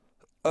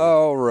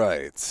All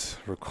right.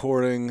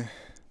 Recording.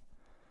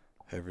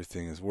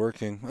 Everything is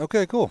working.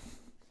 Okay, cool.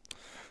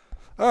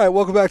 All right,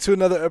 welcome back to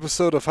another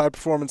episode of High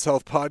Performance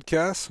Health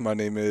Podcast. My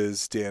name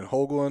is Dan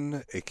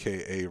Holguin,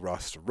 aka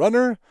Roster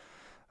Runner.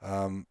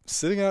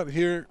 Sitting out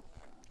here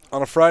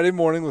on a Friday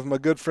morning with my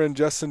good friend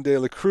Justin De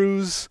La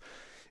Cruz,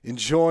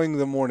 enjoying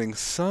the morning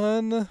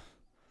sun.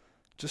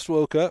 Just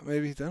woke up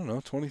maybe, I don't know,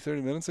 20,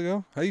 30 minutes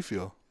ago. How you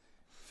feel?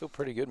 Feel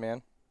pretty good,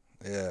 man.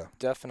 Yeah.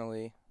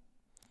 Definitely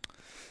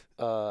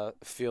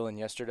feeling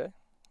yesterday.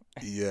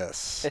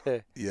 Yes.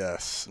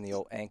 Yes. And the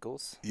old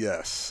ankles.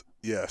 Yes.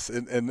 Yes.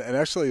 And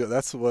actually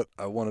that's what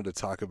I wanted to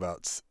talk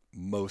about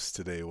most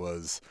today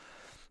was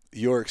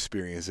your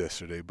experience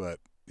yesterday. But,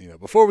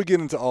 before we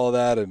get into all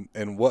that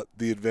and what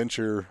the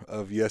adventure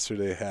of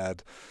yesterday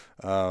had,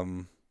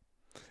 man,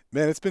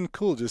 it's been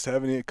cool just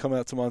having it come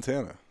out to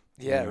Montana.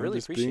 Yeah, I really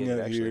just appreciate being it,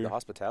 out actually. here. The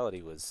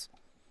hospitality was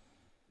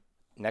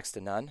next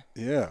to none.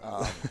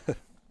 Yeah.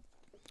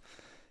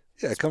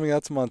 Yeah, coming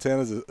out to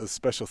Montana is a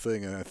special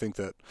thing, and I think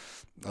that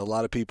a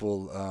lot of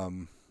people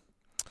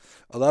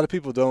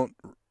don't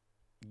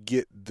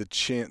get the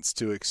chance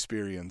to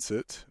experience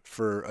it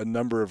for a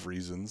number of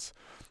reasons.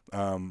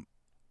 And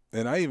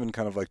I even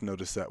kind of like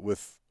noticed that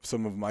with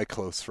some of my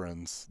close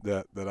friends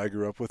that I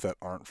grew up with that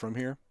aren't from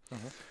here.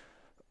 Mm-hmm.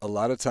 A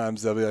lot of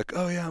times they'll be like,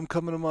 "Oh yeah, I'm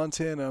coming to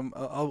Montana. I'm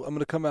going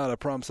to come out. I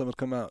promise I'm going to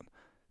come out,"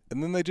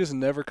 and then they just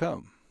never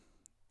come.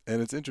 And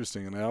it's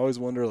interesting, and I always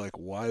wonder like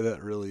why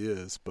that really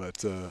is.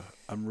 But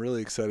I'm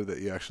really excited that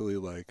you actually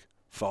like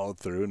followed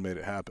through and made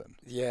it happen.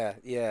 Yeah.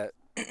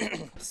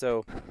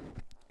 So,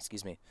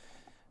 excuse me.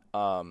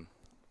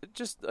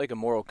 Just like a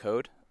moral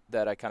code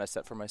that I kind of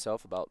set for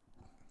myself about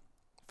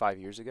 5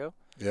 years ago.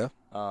 Yeah.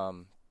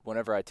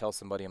 Whenever I tell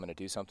somebody I'm going to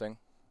do something,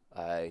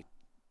 I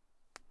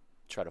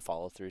try to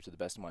follow through to the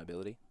best of my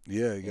ability.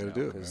 Yeah, you got to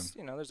do it, man. Because,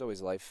 there's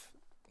always life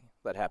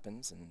that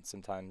happens, and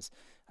sometimes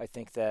I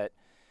think that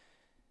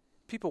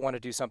people want to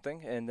do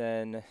something, and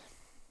then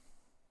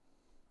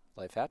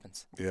life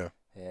happens. Yeah.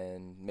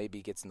 And maybe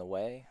it gets in the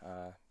way.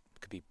 It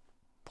could be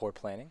poor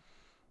planning,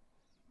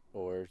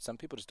 or some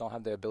people just don't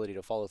have the ability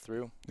to follow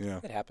through.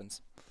 Yeah. It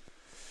happens.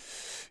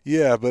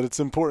 Yeah, but it's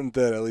important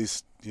that at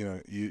least,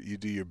 you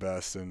do your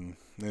best. And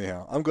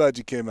anyhow, I'm glad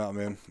you came out,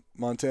 man.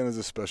 Montana's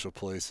a special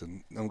place,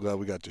 and I'm glad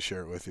we got to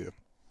share it with you.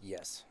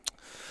 Yes.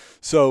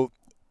 So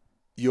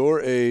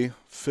you're a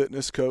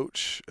fitness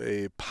coach,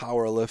 a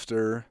power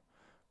lifter.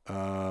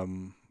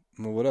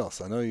 What else?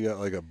 I know you got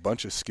like a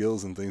bunch of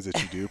skills and things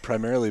that you do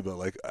primarily, but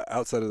like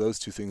outside of those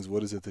two things,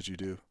 what is it that you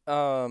do?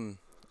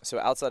 So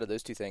outside of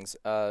those two things,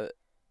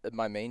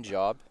 my main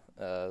job,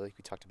 like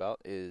we talked about,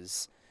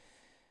 is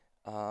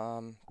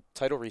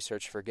title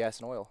research for gas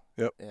and oil.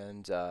 Yep.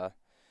 And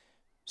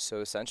so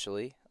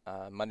essentially,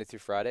 Monday through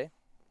Friday,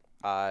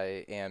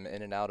 I am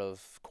in and out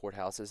of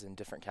courthouses in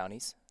different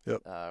counties.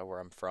 Yep. Where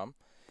I'm from.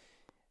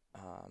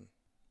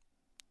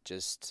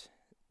 Just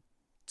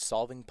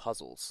solving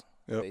puzzles,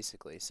 Yep.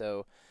 basically.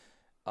 So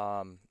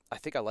I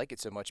think I like it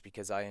so much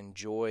because I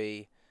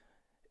enjoy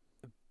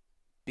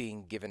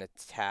being given a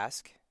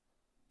task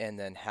and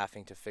then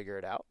having to figure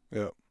it out.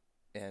 Yep.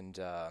 And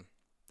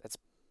that's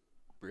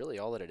really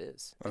all that it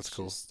is. That's it's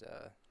cool. Just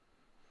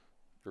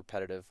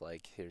repetitive,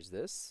 like, here's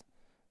this,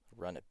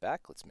 run it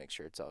back, let's make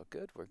sure it's all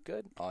good, we're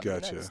good, on to the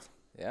Gotcha. next.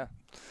 Yeah.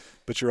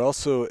 But you're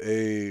also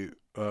a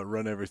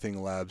Run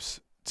Everything Labs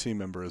team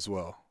member as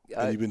well.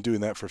 And you've been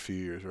doing that for a few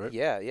years, right?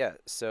 Yeah.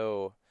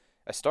 So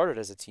I started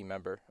as a team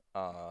member,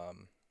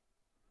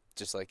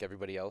 just like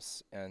everybody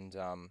else, and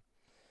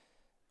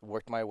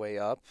worked my way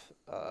up.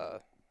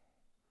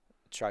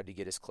 Tried to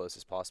get as close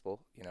as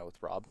possible,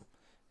 with Rob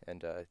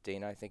and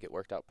Dana. I think it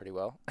worked out pretty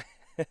well.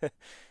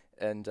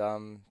 And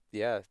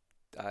yeah,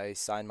 I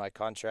signed my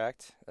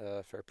contract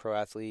for a pro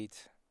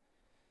athlete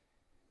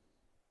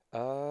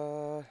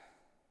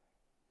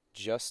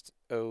just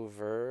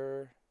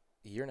over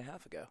a year and a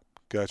half ago.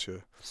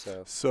 Gotcha.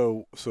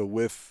 So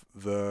with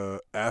the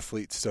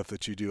athlete stuff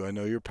that you do, I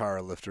know you're a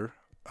power lifter.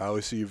 I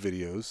always see your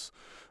videos.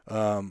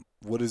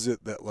 What is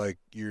it that like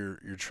you're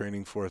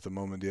training for at the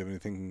moment? Do you have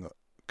anything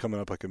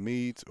coming up like a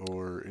meet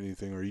or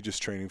anything, or are you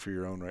just training for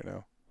your own right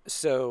now?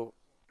 So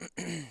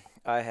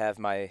I have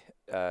my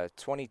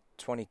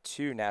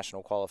 2022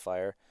 national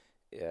qualifier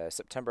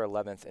September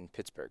 11th in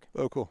Pittsburgh.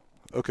 Oh, cool.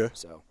 Okay.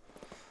 So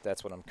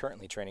that's what I'm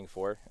currently training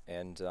for,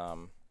 and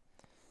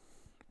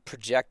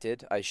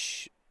projected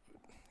as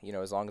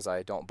long as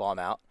I don't bomb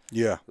out,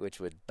 Yeah. which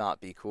would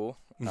not be cool.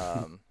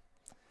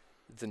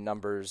 The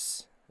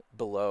numbers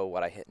below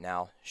what I hit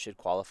now should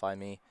qualify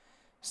me.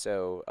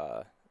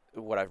 So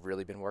what I've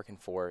really been working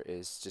for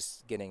is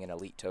just getting an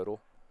elite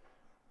total.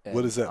 And,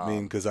 what does that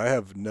mean? Because I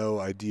have no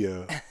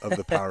idea of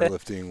the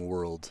powerlifting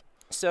world.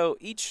 So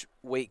each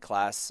weight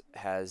class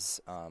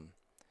has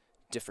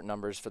different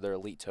numbers for their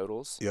elite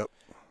totals. Yep.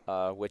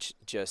 Which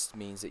just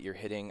means that you're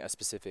hitting a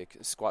specific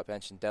squat,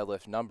 bench, and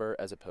deadlift number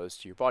as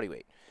opposed to your body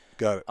weight.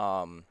 Got it.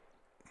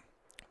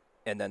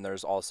 And then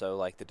there's also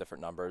like the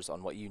different numbers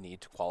on what you need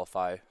to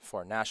qualify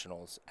for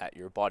nationals at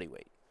your body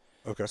weight.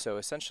 Okay. So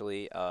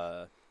essentially,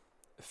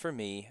 for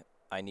me,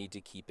 I need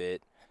to keep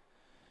it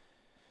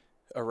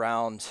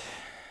around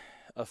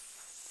a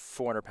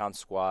 400-pound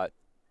squat,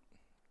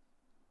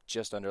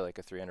 just under like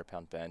a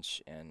 300-pound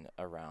bench, and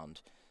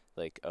around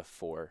like a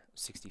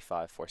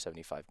 465,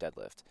 475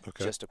 deadlift,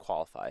 just to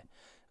qualify.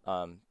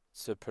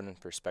 So put in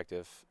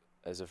perspective,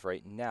 as of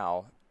right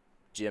now,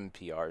 gym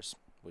PRs,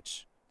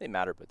 which they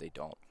matter, but they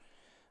don't.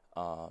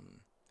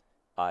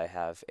 I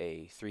have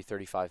a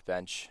 335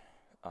 bench,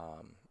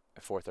 a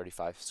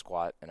 435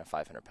 squat, and a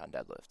 500-pound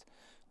deadlift.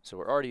 So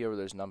we're already over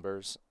those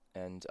numbers,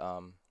 and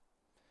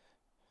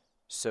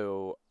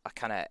so I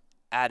kind of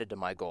added to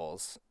my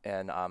goals,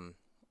 and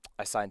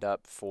I signed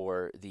up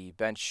for the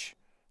bench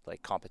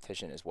like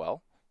competition as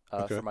well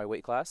for my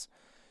weight class.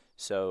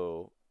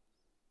 So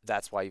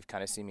that's why you've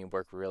kind of seen me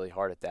work really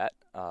hard at that.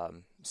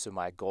 So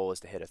my goal is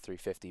to hit a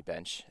 350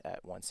 bench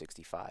at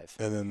 165.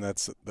 And then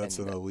that's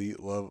an elite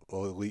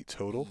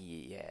total?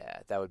 Yeah,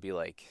 that would be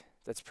like,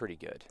 that's pretty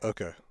good.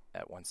 Okay.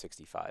 At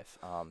 165.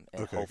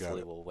 And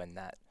hopefully we'll win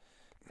that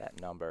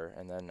number.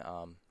 And then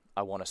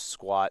I want to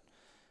squat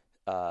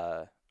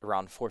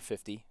around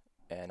 450,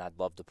 and I'd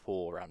love to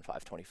pull around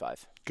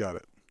 525. Got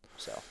it.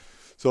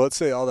 So let's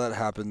say all that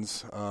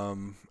happens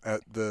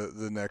at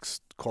the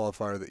next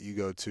qualifier that you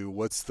go to.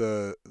 What's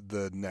the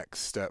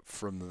next step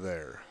from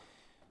there?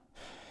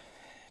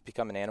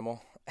 Become an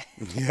animal.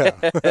 Yeah.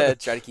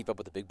 Try to keep up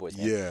with the big boys,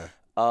 man. Yeah.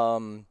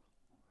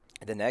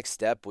 The next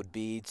step would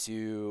be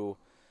to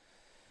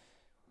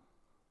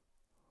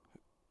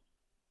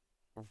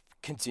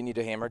continue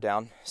to hammer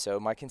down. So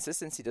my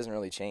consistency doesn't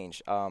really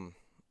change. I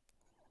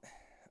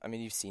mean,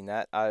 you've seen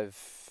that.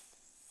 I've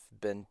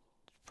been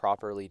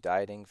properly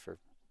dieting for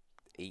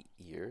 8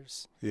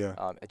 years.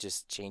 Yeah. It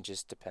just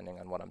changes depending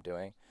on what I'm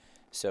doing.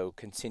 So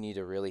continue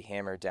to really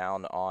hammer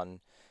down on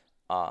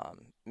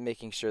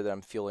making sure that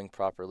I'm fueling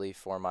properly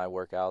for my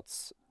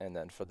workouts, and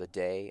then for the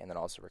day, and then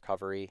also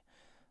recovery,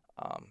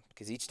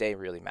 because each day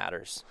really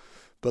matters.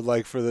 But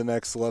like for the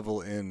next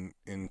level in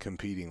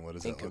competing, what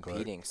does that look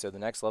like? So the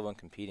next level in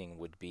competing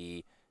would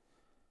be,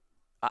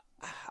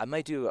 I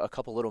might do a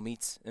couple little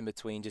meets in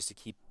between just to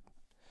keep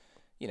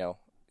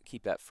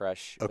that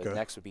fresh. Okay. But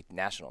next would be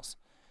nationals.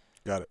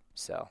 Got it.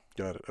 So.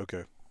 Got it.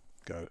 Okay.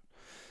 Got it.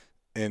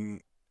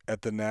 And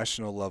at the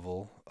national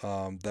level,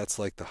 that's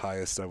like the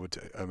highest, I would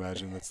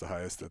imagine that's the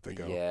highest that they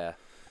go. Yeah.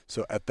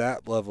 So at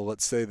that level,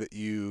 let's say that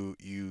you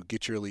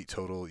get your elite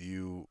total,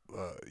 you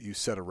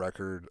set a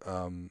record.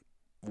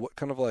 What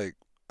kind of like,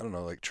 I don't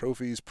know, like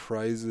trophies,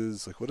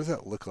 prizes, like what does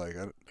that look like?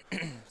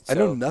 I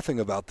know nothing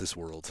about this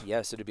world.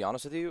 Yeah. So to be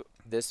honest with you,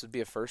 this would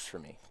be a first for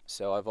me.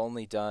 So I've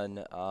only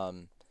done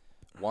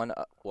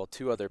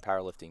two other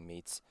powerlifting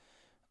meets.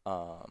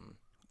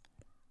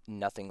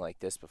 Nothing like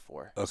this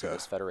before. Okay. So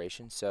this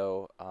federation.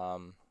 So,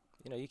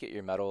 you get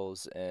your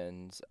medals,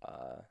 and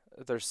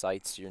there's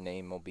sites, your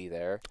name will be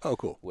there. Oh,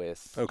 cool.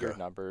 With your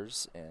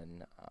numbers,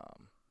 and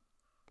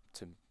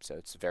so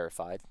it's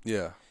verified.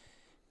 Yeah.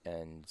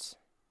 And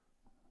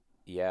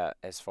yeah,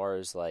 as far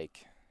as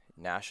like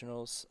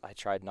nationals, I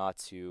tried not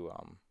to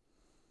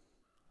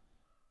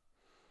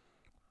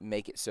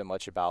make it so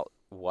much about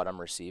what I'm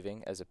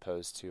receiving, as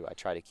opposed to I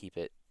try to keep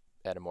it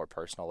at a more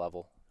personal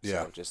level.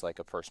 Yeah. So just like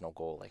a personal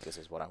goal, like this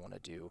is what I want to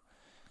do.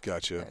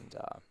 Gotcha. And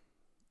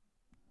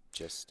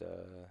just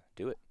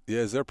do it. Yeah.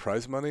 Is there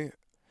prize money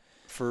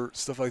for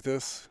stuff like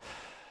this?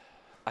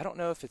 I don't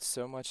know if it's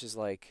so much as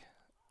like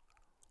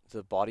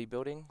the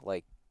bodybuilding,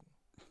 like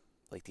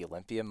the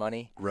Olympia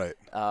money. Right.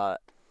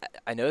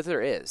 I know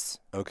there is.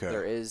 Okay.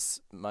 There is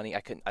money.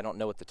 I don't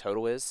know what the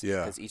total is.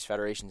 Yeah. Because each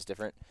federation is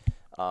different.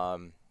 I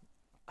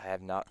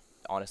have not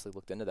honestly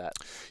looked into that.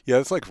 Yeah,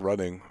 it's like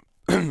running.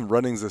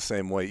 Running's the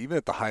same way. Even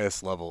at the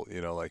highest level,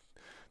 like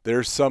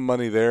there's some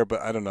money there,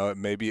 but I don't know.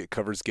 Maybe it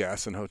covers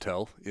gas and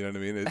hotel. You know what I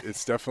mean?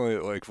 It's definitely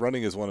like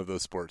running is one of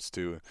those sports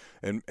too,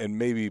 and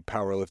maybe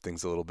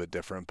powerlifting's a little bit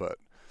different. But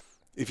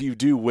if you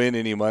do win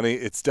any money,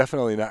 it's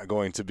definitely not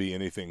going to be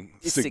anything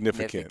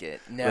significant.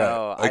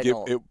 No, right. Like I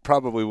don't. It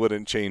probably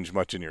wouldn't change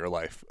much in your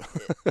life.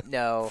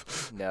 No.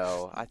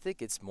 I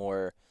think it's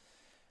more,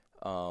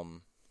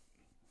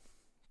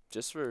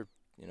 just for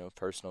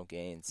personal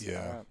gains.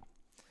 Yeah.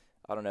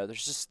 I don't know.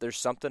 There's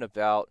something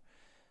about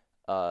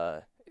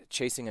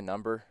chasing a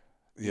number.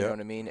 You know what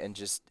I mean, and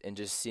just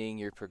seeing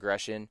your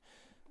progression,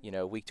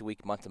 week to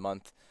week, month to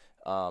month,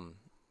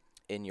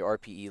 in your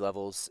RPE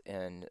levels,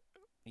 and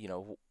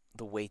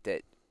the weight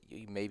that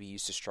you maybe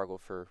used to struggle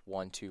for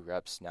 1-2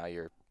 reps, now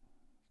you're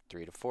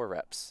 3 to 4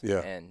 reps. Yeah.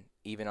 And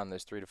even on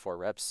those 3 to 4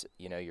 reps,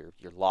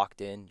 you're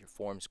locked in, your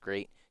form's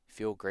great, you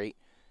feel great,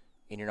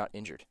 and you're not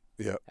injured.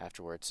 Yeah.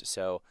 Afterwards.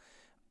 So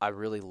I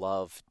really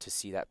love to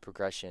see that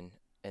progression.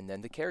 And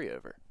then the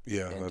carryover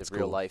into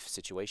real life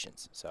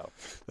situations. So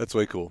that's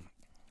way cool.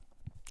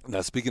 Now,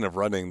 speaking of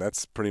running,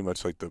 that's pretty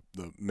much like the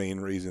main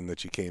reason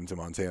that you came to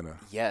Montana.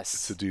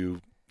 Yes. To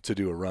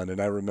do a run. And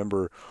I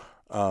remember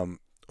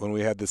when we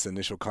had this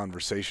initial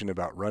conversation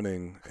about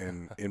running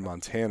in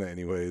Montana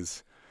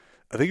anyways,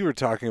 I think you were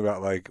talking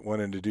about like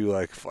wanting to do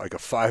like a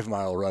 5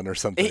 mile run or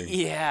something.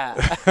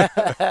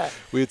 Yeah.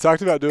 We had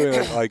talked about doing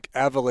like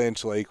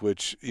Avalanche Lake,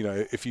 which, you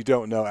know, if you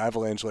don't know,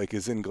 Avalanche Lake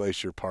is in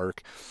Glacier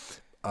Park,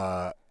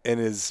 and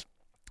is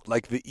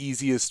like the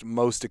easiest,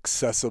 most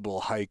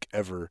accessible hike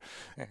ever.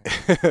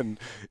 And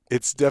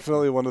it's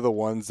definitely one of the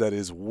ones that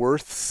is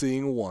worth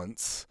seeing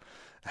once.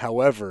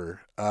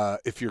 However,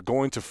 if you're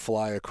going to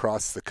fly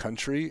across the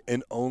country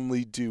and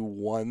only do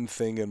one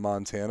thing in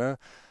Montana,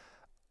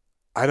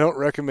 I don't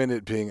recommend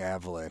it being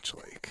Avalanche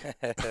Lake.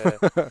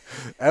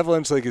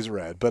 Avalanche Lake is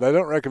rad, but I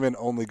don't recommend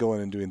only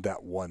going and doing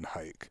that one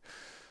hike.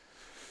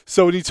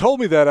 So when he told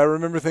me that, I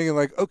remember thinking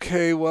like,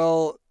 okay,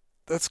 well,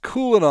 that's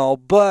cool and all,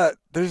 but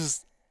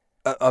there's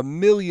a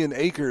million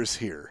acres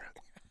here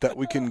that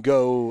we can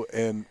go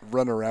and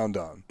run around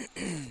on.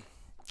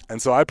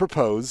 And so I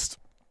proposed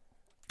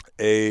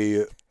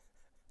a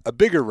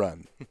bigger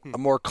run, a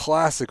more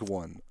classic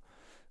one.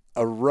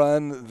 A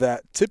run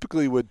that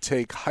typically would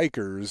take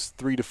hikers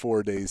 3 to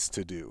 4 days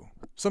to do,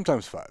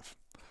 sometimes 5.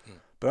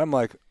 But I'm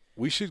like,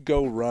 we should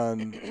go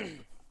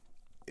run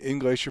in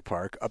Glacier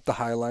Park up the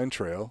Highline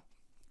Trail,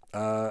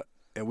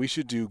 and we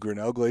should do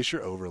Grinnell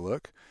Glacier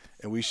Overlook,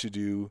 and we should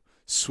do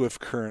Swift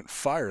Current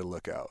Fire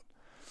Lookout,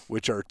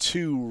 which are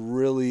 2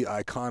 really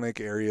iconic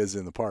areas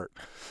in the park.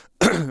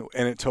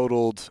 And it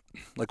totaled,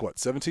 like, what,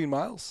 17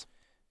 miles?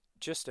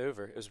 Just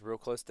over. It was real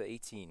close to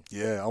 18.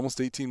 Yeah, almost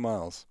 18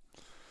 miles.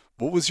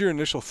 What was your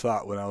initial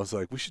thought when I was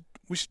like, we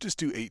should just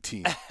do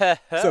 18 instead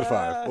of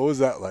 5? What was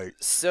that like?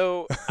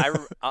 So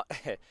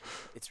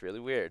it's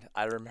really weird.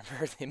 I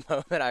remember the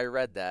moment I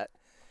read that.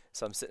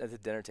 So I'm sitting at the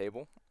dinner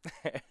table.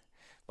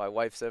 My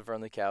wife's over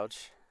on the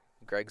couch.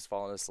 Greg's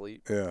falling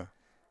asleep. Yeah.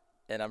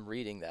 And I'm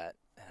reading that,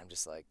 and I'm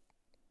just like,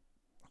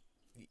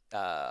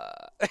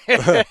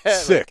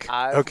 sick.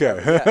 Like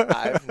Okay.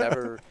 I've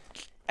never,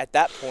 at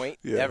that point,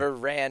 never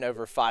ran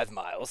over 5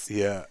 miles.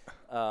 Yeah.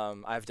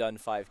 I've done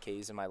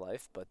 5Ks in my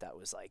life, but that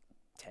was like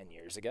 10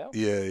 years ago.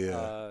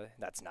 Yeah.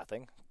 That's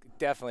nothing.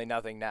 Definitely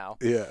nothing now.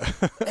 Yeah.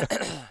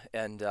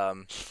 And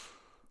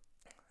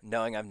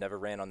knowing I've never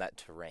ran on that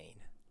terrain.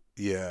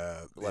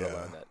 Yeah. Let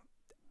alone that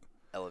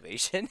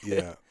elevation.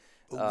 Yeah.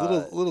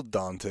 A little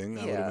daunting,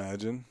 I would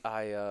imagine.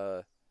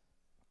 I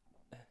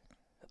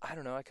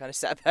don't know. I kind of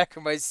sat back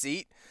in my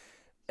seat,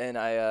 and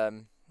I,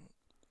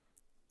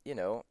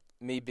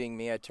 me being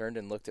me, I turned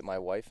and looked at my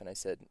wife, and I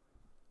said,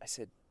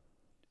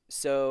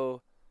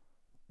 so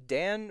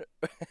Dan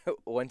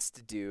wants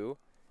to do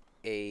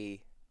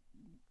a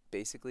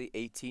basically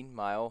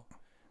 18-mile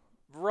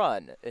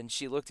run. And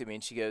she looked at me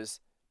and she goes,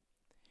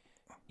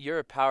 you're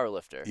a power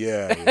lifter.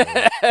 Yeah.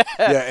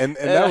 Yeah, and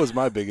that was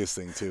my biggest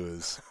thing too,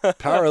 is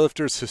power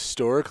lifters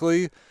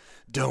historically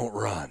don't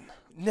run.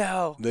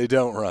 No. They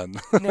don't run.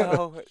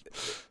 No.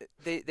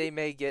 They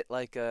may get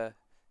like a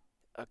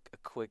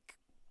quick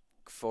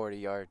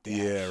 40-yard dash.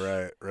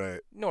 Yeah,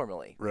 right.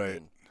 Normally. Right. I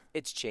mean,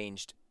 it's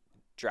changed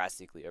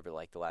drastically over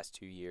like the last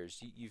 2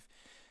 years.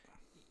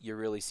 You're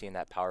really seeing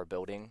that power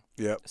building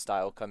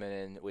style coming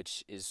in,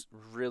 which is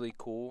really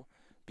cool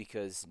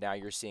because now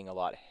you're seeing a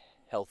lot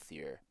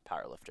healthier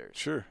powerlifters.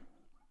 Sure.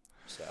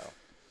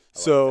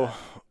 So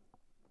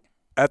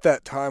at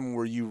that time,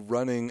 were you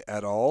running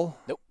at all?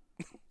 Nope.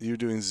 You were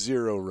doing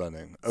zero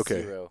running.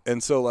 Okay. 0.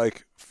 And so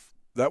like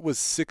that was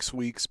 6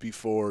 weeks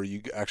before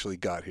you actually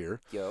got here.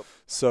 Yep.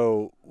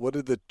 So what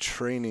did the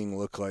training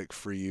look like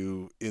for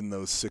you in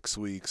those 6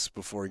 weeks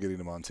before getting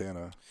to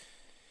Montana?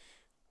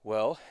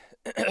 Well,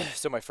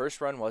 so my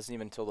first run wasn't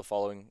even until the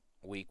following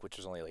week, which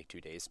was only like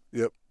 2 days.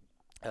 Yep.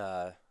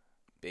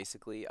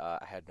 Basically,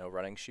 I had no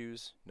running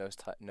shoes, no.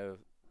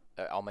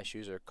 All my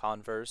shoes are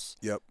Converse.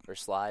 Yep. Or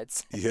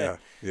slides. Yeah.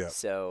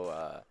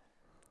 So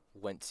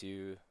went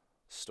to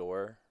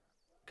store,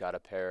 got a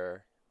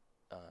pair,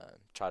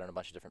 tried on a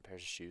bunch of different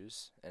pairs of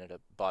shoes,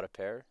 bought a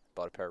pair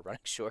of running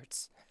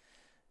shorts,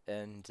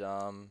 and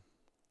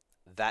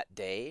that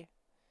day,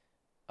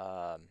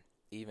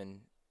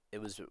 even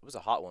it was a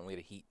hot one. We had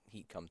a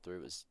heat come through.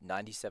 It was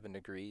 97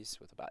 degrees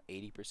with about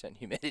 80%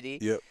 humidity.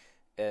 Yep.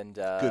 And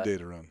good day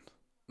to run.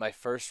 My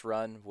first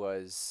run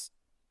was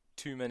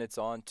 2 minutes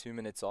on, 2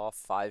 minutes off,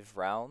 5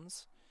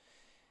 rounds,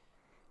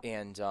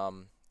 and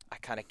I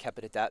kind of kept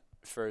it at that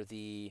for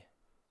the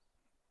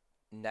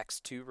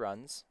next 2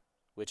 runs,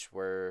 which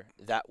were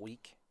that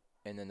week,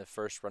 and then the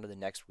first run of the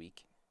next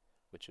week,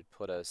 which would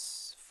put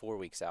us 4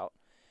 weeks out,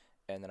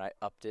 and then I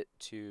upped it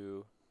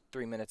to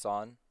 3 minutes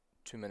on,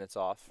 2 minutes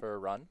off for a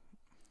run,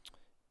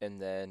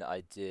 and then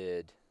I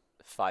did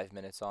 5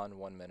 minutes on,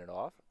 1 minute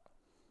off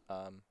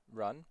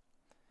run,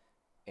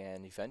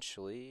 and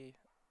eventually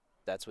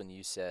that's when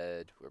you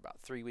said we're about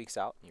 3 weeks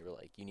out, and you were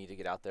like, you need to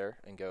get out there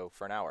and go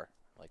for an hour.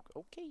 I'm like,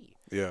 okay.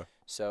 Yeah.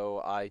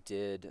 So I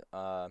did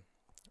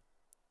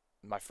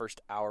my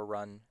first hour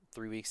run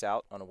 3 weeks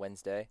out on a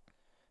Wednesday,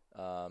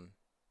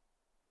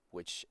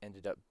 which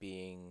ended up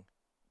being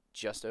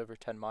just over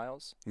 10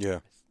 miles. Yeah.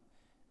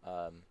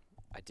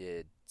 I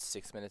did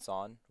 6 minutes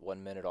on,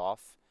 1 minute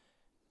off.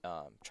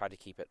 Tried to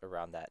keep it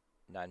around that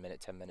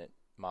 9-minute, 10-minute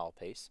mile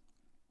pace.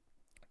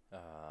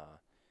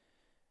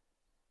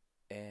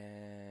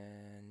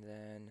 And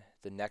then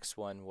the next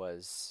one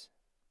was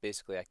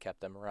basically I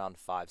kept them around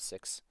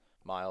 5-6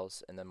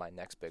 miles, and then my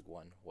next big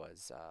one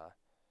was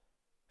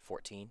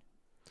 14,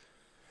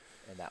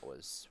 and that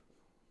was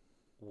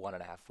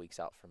 1.5 weeks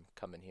out from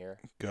coming here.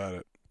 Got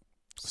it.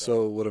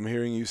 So what I'm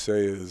hearing you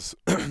say is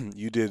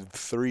you did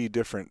 3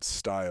 different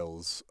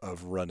styles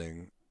of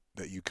running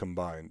that you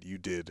combined. You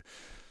did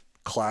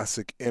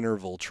classic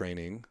interval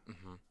training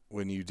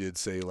when you did,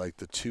 say, like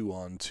the 2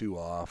 on 2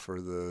 off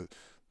or the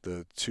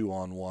 2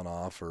 on 1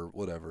 off or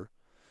whatever.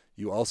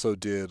 You also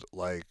did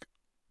like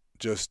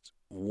just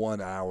 1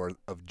 hour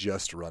of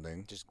just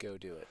running. Just go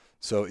do it.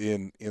 So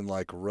in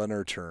like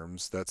runner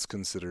terms, that's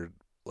considered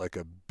like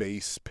a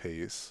base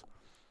pace.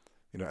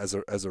 You know,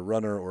 as a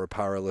runner or a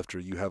power lifter,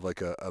 you have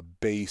like a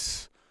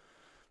base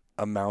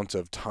amount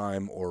of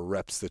time or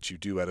reps that you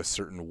do at a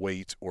certain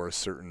weight or a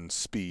certain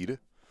speed.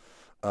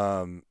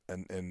 And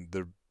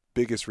the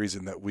biggest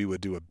reason that we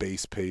would do a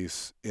base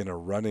pace in a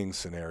running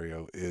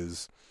scenario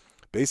is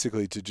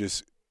basically to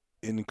just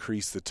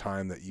increase the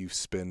time that you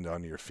spend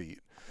on your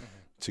feet,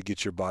 to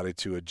get your body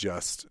to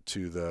adjust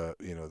to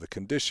the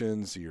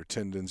conditions, your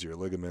tendons, your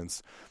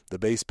ligaments. The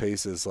base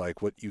pace is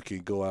like what you can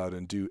go out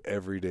and do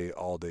every day,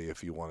 all day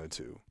if you wanted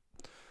to.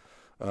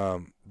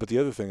 But the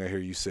other thing I hear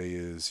you say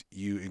is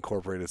you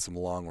incorporated some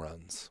long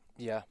runs.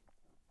 Yeah.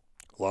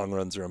 Long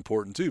runs are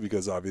important too,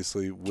 because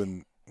obviously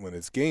when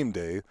it's game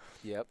day,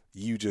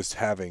 you just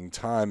having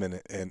time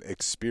and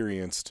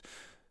experienced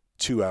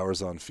 2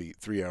 hours on feet,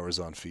 3 hours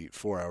on feet,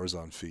 4 hours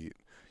on feet.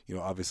 You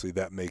know, obviously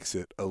that makes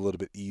it a little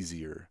bit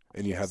easier,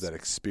 and you have that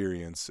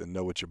experience and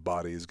know what your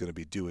body is going to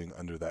be doing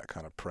under that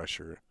kind of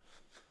pressure.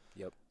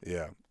 Yep.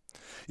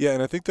 Yeah,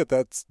 and I think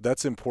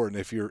that's important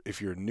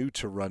if you're new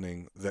to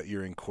running, that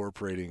you're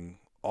incorporating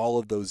all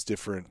of those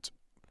different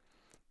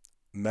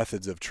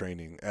methods of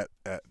training at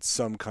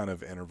some kind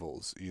of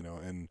intervals, you know,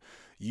 and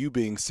you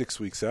being 6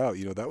 weeks out,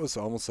 you know, that was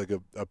almost like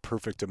a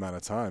perfect amount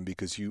of time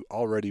because you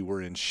already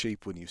were in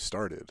shape when you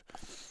started.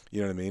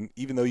 You know what I mean?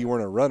 Even though you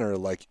weren't a runner,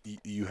 like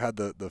you had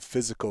the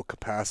physical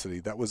capacity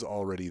that was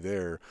already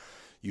there.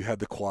 You had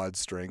the quad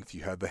strength,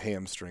 you had the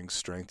hamstring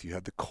strength, you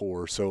had the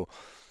core. So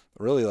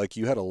really, like,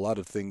 you had a lot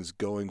of things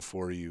going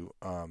for you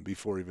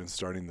before even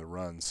starting the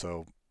run.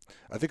 So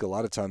I think a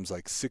lot of times,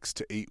 like 6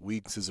 to 8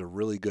 weeks is a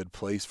really good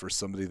place for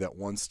somebody that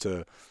wants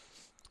to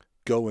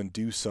go and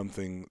do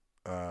something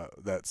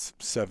that's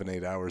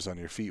 7-8 hours on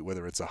your feet,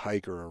 whether it's a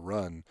hike or a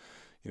run.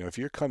 You know, if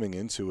you're coming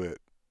into it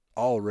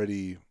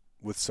already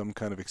with some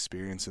kind of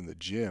experience in the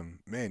gym,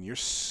 man, you're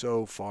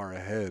so far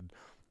ahead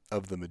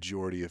of the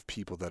majority of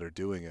people that are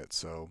doing it.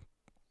 So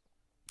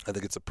I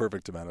think it's a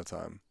perfect amount of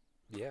time.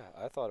 Yeah,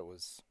 I thought it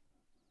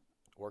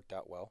worked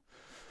out well.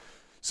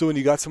 So when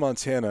you got to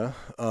Montana,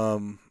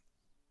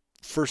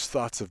 first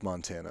thoughts of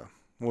Montana,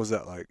 what was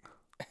that like?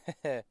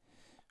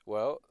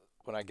 Well,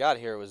 when I got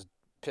here, it was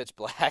pitch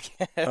black.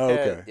 Oh,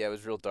 okay. Yeah, it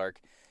was real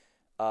dark.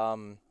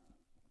 But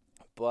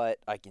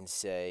I can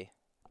say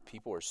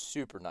people were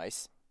super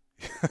nice.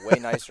 Way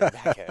nicer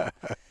back home.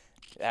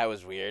 That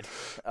was weird.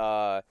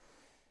 So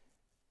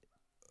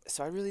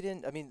I really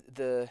didn't. I mean,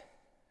 the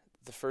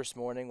first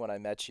morning when I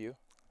met you,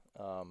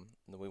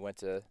 we went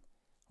to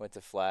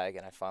Flag,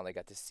 and I finally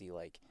got to see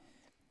like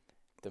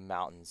the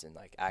mountains and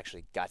like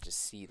actually got to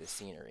see the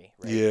scenery.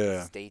 Right?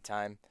 Yeah. It's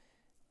daytime.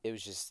 It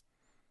was just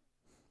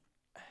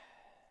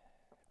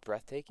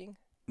breathtaking.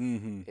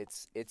 Mm-hmm.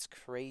 It's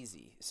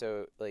crazy.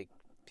 So like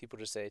people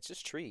just say it's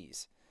just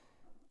trees,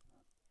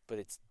 but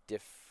it's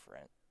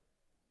different.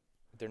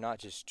 They're not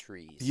just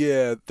trees.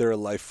 Yeah, they're a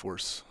life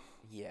force.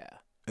 Yeah.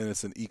 And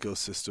it's an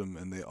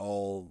ecosystem, and they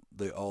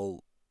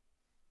all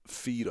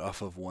feed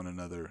off of one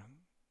another.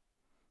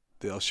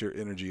 They all share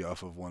energy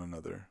off of one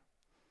another.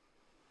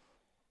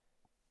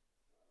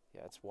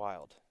 Yeah, it's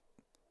wild.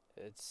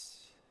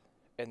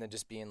 And then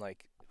just being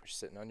like, we're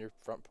sitting on your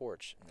front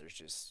porch, and there's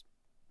just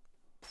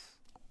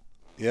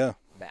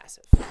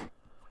massive.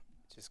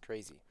 It's just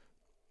crazy.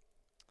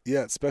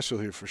 Yeah, it's special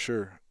here for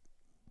sure.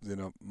 You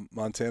know,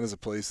 Montana's a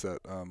place that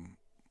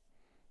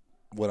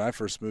when I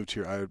first moved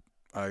here,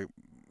 I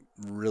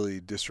really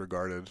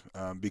disregarded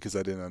because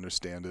I didn't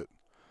understand it.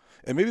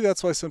 And maybe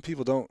that's why some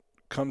people don't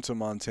come to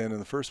Montana in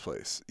the first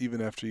place,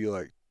 even after you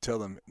like tell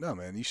them, no,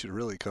 man, you should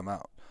really come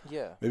out.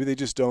 Yeah. Maybe they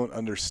just don't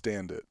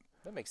understand it.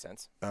 That makes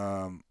sense.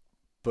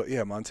 But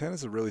yeah,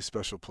 Montana's a really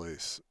special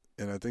place.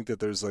 And I think that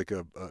there's like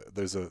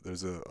there's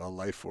a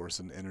life force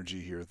and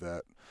energy here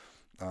that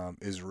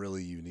is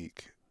really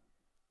unique.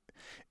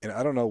 And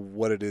I don't know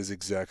what it is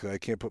exactly. I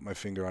can't put my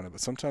finger on it,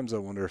 but sometimes I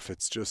wonder if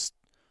it's just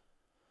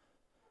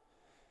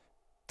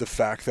the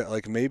fact that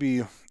like maybe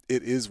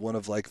it is one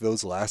of like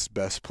those last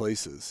best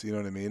places. You know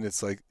what I mean?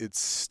 It's like it's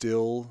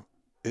still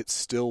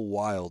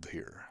wild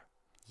here.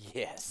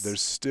 Yes.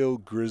 There's still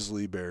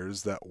grizzly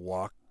bears that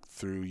walk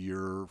through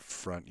your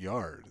front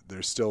yard.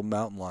 There's still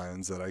mountain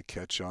lions that I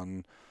catch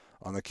on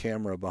the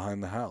camera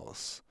behind the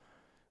house.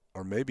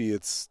 Or maybe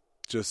it's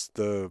just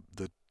the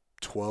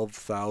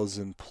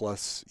 12,000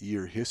 plus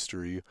year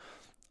history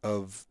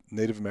of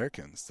Native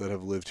Americans that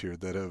have lived here,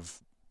 that have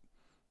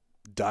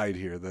died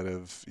here, that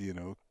have,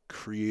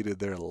 created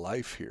their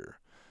life here.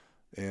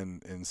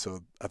 And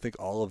so I think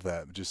all of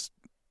that just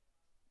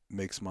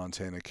makes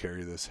Montana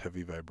carry this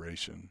heavy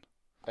vibration.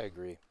 I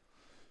agree.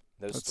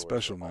 Those That's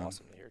stories special, are man.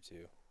 awesome to hear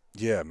too.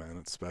 Yeah, man,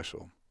 it's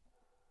special.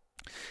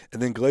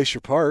 And then Glacier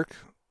Park.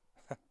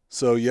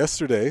 So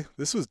yesterday,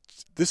 this was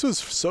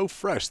so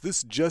fresh.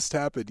 This just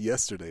happened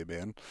yesterday,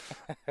 man.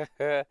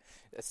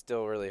 It's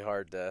still really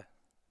hard to,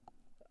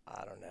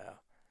 I don't know.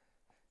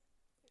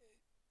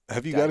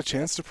 Have you got a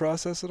chance to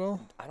process it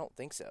all? I don't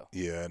think so.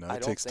 Yeah, no,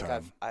 it takes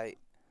time. I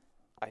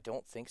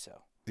don't think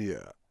so.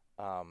 Yeah.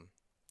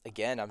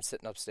 Again, I'm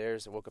sitting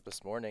upstairs. I woke up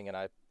this morning and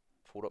I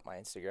pulled up my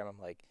Instagram. I'm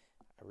like,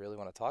 I really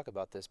want to talk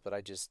about this, but I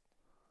just,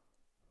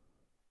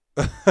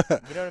 you know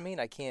what I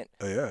mean? I can't.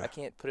 Yeah. I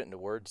can't put it into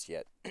words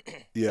yet.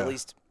 Yeah. At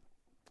least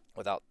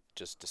without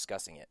just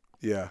discussing it.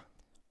 Yeah.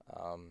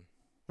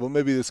 Well,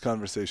 maybe this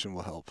conversation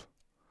will help.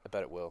 I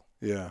bet it will.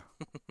 Yeah.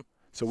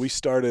 So we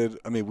started.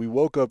 I mean, we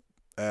woke up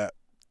at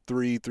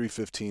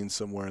 3:15,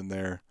 somewhere in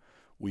there.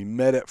 We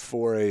met at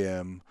 4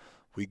 a.m.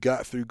 We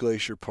got through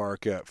Glacier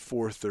Park at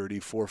 4:30,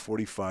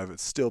 4:45.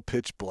 It's still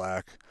pitch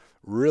black.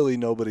 Really,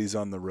 nobody's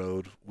on the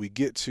road. We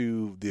get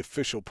to the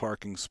official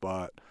parking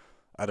spot,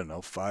 I don't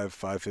know,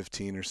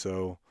 5:15 or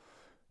so.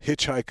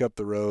 Hitchhike up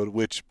the road,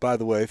 which, by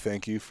the way,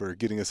 thank you for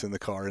getting us in the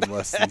car in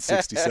less than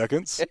 60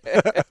 seconds.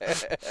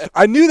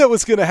 I knew that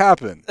was going to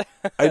happen.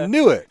 I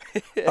knew it.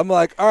 I'm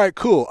like, all right,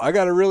 cool. I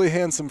got a really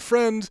handsome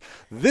friend.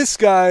 This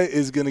guy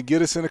is going to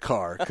get us in a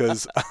car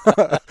because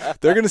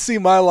they're going to see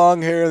my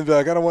long hair and be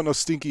like, I don't want no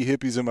stinky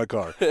hippies in my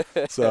car.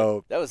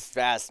 So that was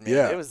fast, man.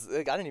 Yeah. It was.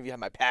 Like, I didn't even have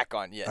my pack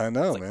on yet. I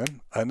know,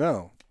 man. I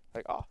know.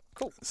 Like, oh,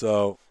 cool.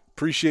 So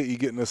appreciate you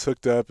getting us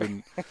hooked up.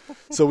 And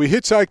so we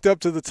hitchhiked up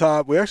to the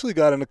top. We actually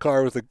got in a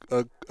car with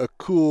a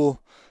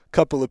cool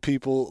couple of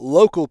people,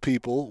 local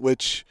people,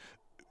 which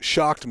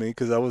shocked me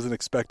because I wasn't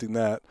expecting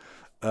that.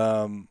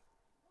 And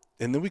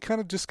then we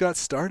kind of just got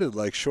started,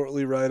 like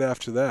shortly right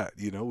after that.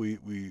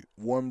 We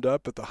warmed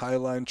up at the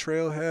Highline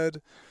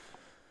Trailhead.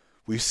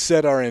 We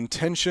set our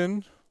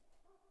intention,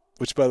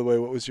 which, by the way,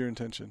 what was your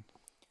intention?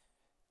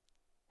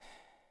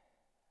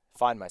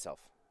 Find myself.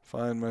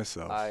 Find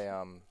myself.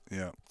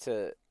 Yeah.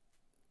 To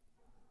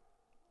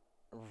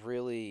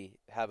really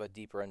have a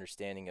deeper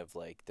understanding of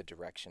like the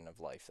direction of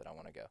life that I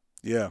want to go.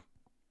 Yeah.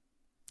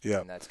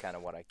 Yeah. And that's kind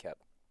of what I kept.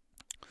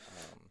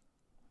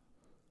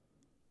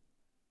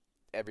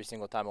 Every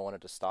single time I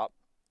wanted to stop.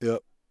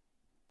 Yep.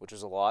 Which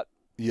was a lot.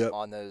 Yep.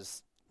 On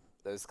those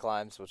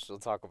climbs, which we'll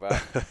talk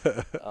about.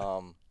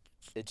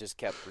 It just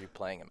kept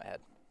replaying in my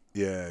head.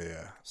 Yeah,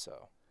 yeah.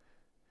 So.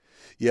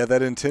 Yeah,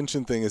 that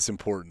intention thing is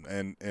important,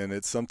 and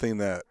it's something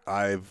that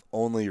I've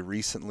only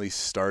recently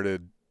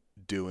started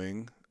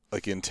doing,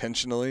 like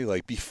intentionally.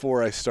 Like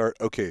before I start,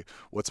 okay,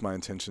 what's my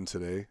intention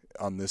today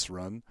on this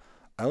run?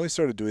 I only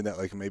started doing that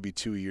like maybe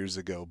 2 years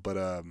ago, but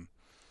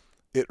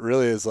it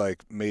really has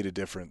like made a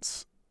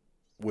difference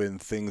when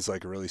things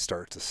like really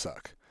start to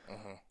suck,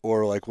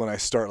 or like when I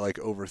start like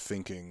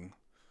overthinking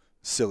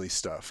silly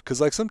stuff. Because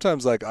like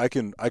sometimes like I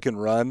can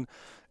run,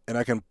 and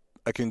I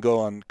can go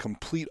on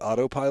complete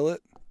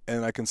autopilot.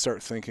 And I can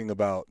start thinking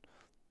about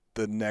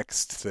the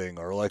next thing,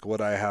 or like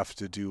what I have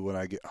to do when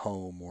I get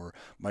home, or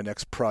my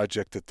next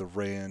project at the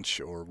ranch,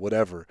 or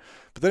whatever.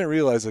 But then I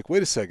realized, like,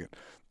 wait a second,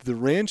 the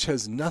ranch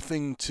has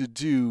nothing to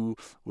do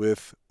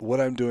with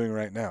what I'm doing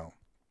right now.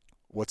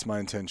 What's my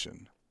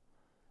intention?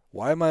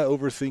 Why am I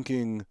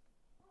overthinking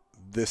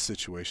this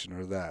situation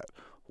or that?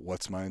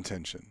 What's my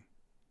intention?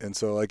 And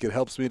so, like, it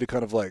helps me to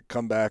kind of, like,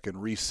 come back and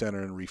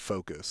recenter and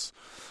refocus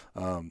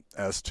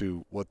as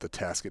to what the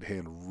task at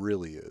hand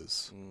really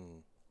is.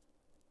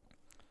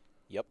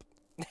 Yep.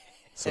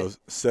 So,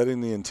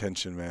 setting the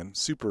intention, man,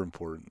 super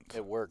important.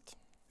 It worked.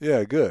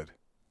 Yeah, good.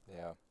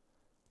 Yeah.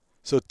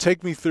 So,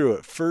 take me through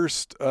it.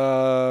 First,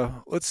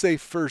 let's say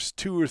first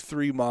 2 or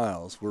 3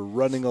 miles. We're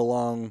running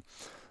along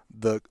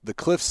the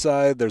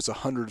cliffside. There's a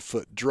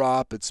 100-foot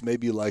drop. It's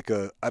maybe like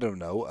a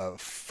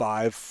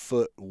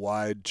 5-foot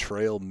wide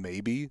trail,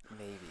 maybe.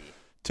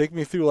 Take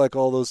me through like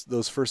all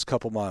those first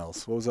couple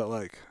miles. What was that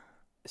like?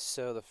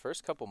 So the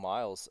first couple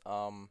miles,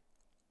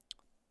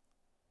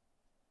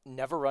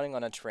 never running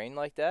on a train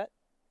like that.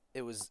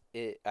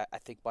 I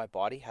think my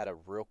body had a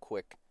real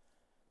quick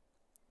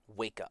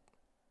wake up.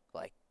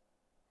 Like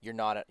you're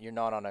not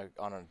on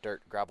a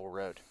dirt gravel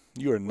road.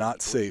 You are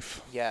not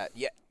safe. Yeah.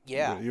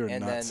 You're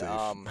and not then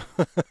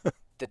safe.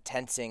 the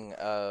tensing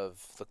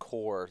of the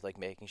core, like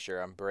making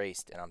sure I'm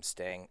braced and I'm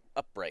staying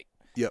upright.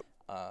 Yep.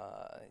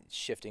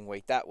 Shifting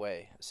weight that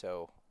way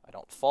so I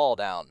don't fall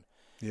down.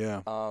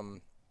 Yeah.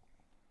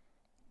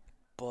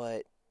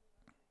 But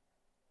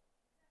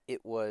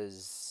it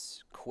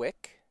was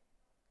quick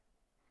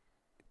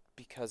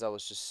because I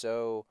was just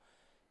so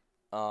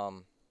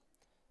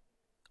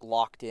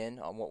locked in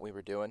on what we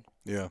were doing.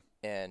 Yeah.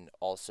 And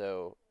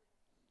also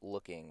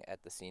looking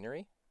at the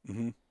scenery.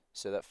 Mm-hmm.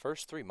 So that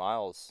first 3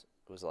 miles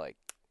was like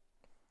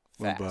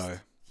fast. Went by.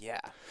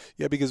 Yeah.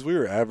 Yeah, because we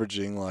were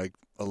averaging like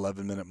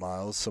 11-minute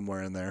miles,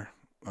 somewhere in there.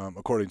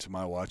 according to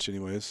my watch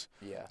anyways.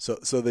 Yeah.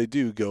 So they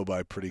do go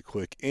by pretty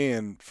quick,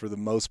 and for the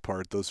most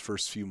part, those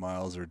first few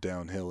miles are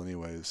downhill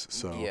anyways.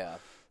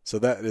 So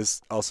that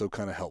is also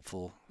kind of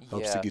helpful.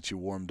 Helps to get you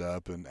warmed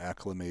up and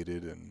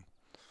acclimated. And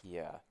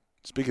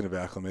speaking of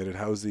acclimated,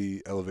 how's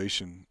the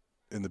elevation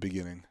in the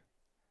beginning?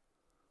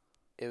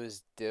 It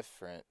was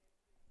different.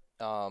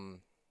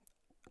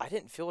 I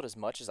didn't feel it as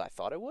much as I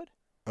thought it would.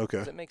 Okay.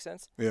 Does that make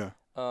sense? Yeah.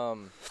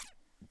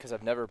 Because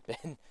I've never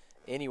been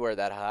anywhere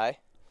that high.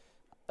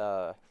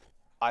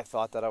 I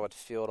thought that I would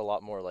feel it a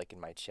lot more like in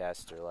my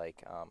chest, or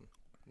like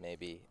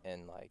maybe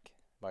in like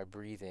my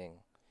breathing,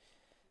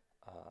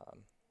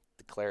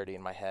 the clarity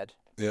in my head.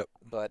 Yep.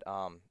 But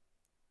I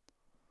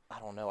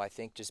don't know. I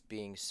think just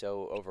being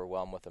so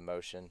overwhelmed with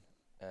emotion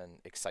and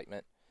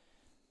excitement,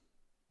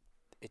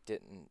 I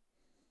didn't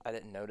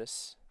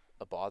notice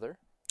a bother.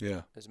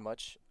 Yeah. As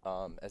much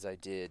as I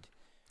did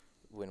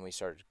when we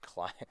started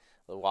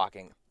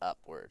walking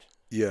upward.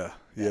 Yeah.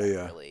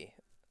 Really,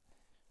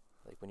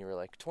 like when you were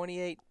like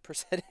 28%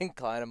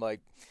 incline, I'm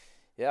like,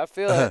 yeah, I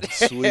feel it.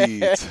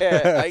 Sweet.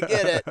 I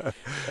get it.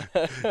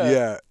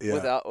 Yeah.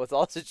 With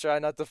also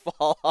trying not to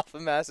fall off a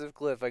massive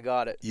cliff, I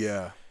got it.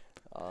 Yeah.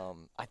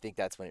 I think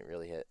that's when it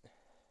really hit.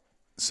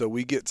 So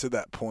we get to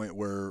that point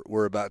where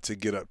we're about to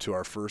get up to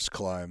our first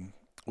climb,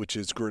 which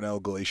is Grinnell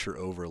Glacier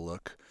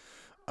Overlook,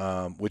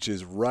 which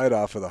is right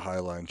off of the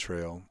Highline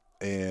Trail.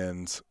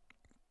 And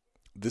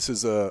this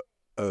is I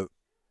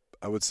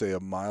would say a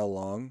mile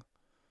long,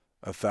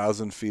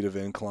 1,000 feet of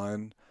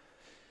incline.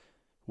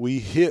 We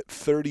hit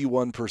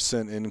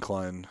 31%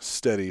 incline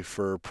steady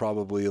for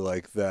probably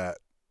like that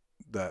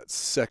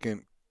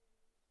second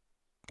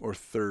or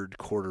third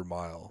quarter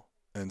mile.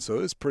 And so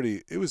it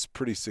was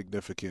pretty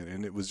significant,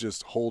 and it was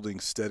just holding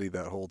steady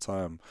that whole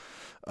time.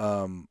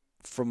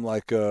 From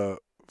like a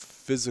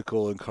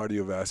physical and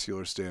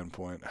cardiovascular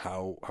standpoint,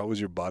 how was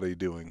your body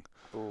doing?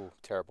 Ooh,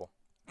 terrible.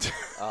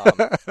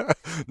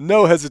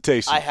 No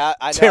hesitation. I know,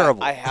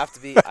 terrible. I have to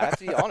be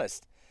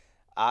honest.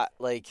 I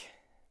like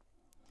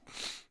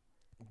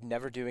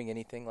never doing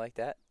anything like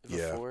that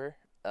before.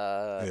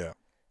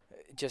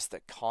 Just the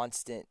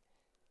constant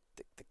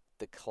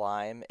the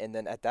climb, and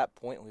then at that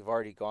point we've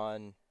already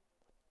gone.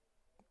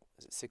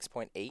 Was it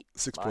 6.8?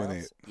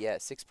 6.8. Yeah,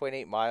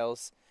 6.8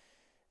 miles.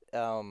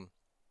 I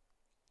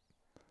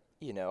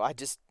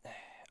just,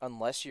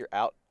 unless you're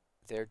out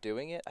there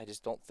doing it, I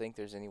just don't think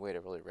there's any way to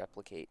really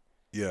replicate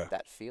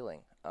that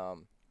feeling. But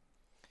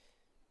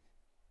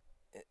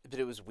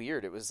it was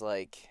weird. It was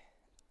like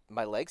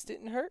my legs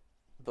didn't hurt,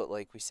 but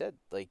like we said,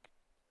 like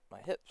my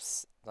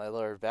hips, my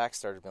lower back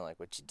started being like,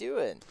 "What you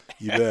doing?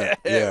 You bet.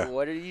 Yeah.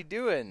 What are you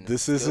doing?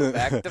 This Go isn't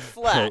back to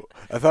flat."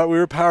 I thought we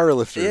were power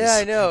lifters. Yeah,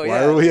 I know.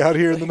 Why are we out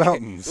here in the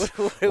mountains?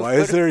 Why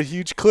is there a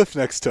huge cliff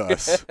next to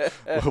us?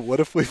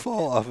 What if we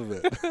fall off of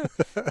it?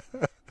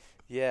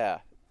 Yeah.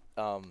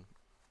 But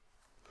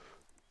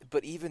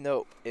even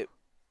though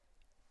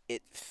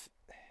it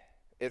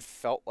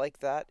felt like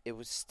that, it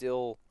was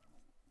still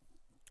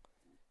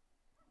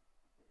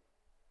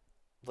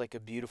like a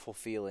beautiful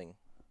feeling.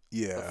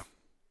 Yeah.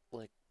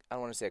 Like, I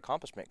don't want to say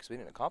accomplishment because we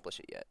didn't accomplish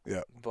it yet.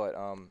 Yeah. But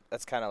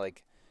that's kind of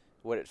like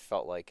what it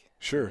felt like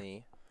to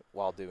me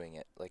while doing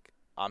it. Like,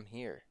 I'm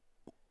here.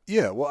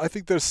 Yeah, well, I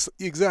think there's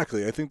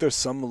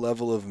some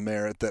level of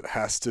merit that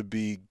has to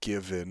be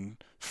given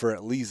for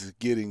at least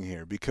getting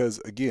here, because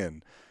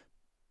again,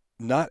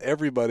 not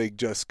everybody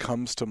just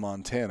comes to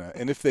Montana,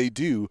 and if they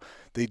do,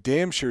 they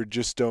damn sure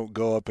just don't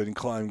go up and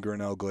climb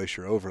Grinnell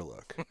Glacier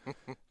Overlook.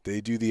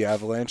 They do the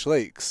Avalanche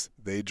Lakes.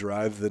 They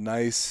drive the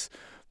nice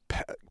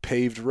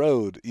paved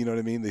road. You know what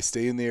I mean? They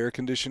stay in the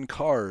air-conditioned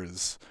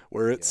cars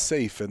where it's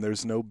safe and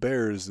there's no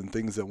bears and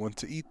things that want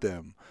to eat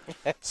them.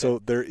 So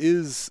there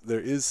is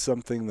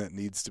something that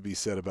needs to be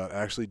said about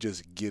actually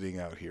just getting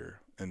out here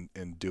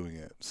and doing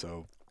it.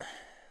 So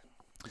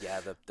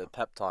yeah, the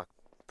pep talk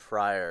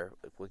prior,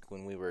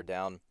 when we were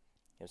down,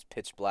 it was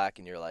pitch black,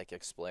 and you're like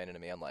explaining to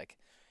me, I'm like,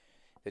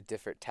 the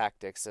different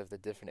tactics of the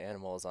different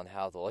animals on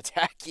how they'll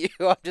attack you.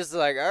 I'm just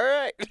like, all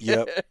right.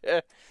 Yep.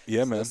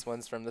 Yeah, so man. This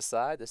one's from the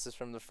side, this is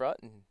from the front,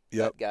 and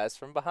that guy's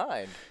from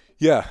behind.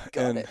 Yeah,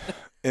 Got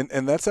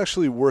and that's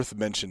actually worth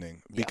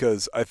mentioning,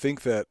 because I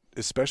think that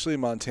especially in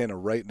Montana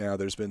right now,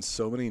 there's been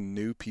so many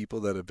new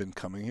people that have been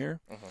coming here,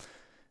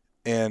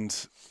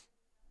 and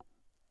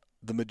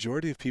the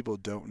majority of people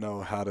don't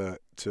know how to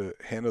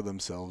handle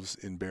themselves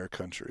in bear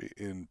country,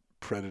 in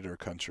predator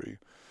country.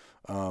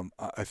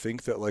 I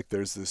think that like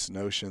there's this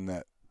notion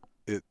that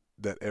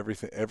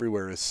everything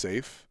everywhere is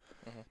safe,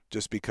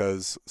 just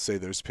because say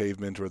there's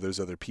pavement or there's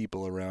other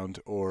people around,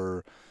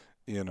 or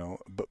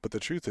but the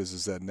truth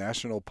is that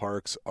national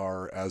parks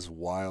are as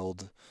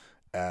wild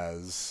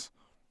as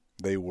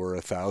they were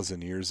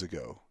 1,000 years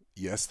ago.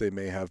 Yes, they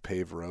may have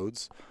paved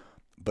roads,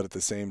 but at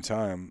the same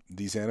time,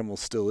 these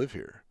animals still live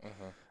here.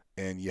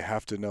 And you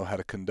have to know how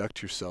to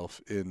conduct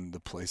yourself in the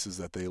places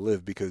that they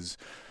live, because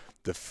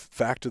the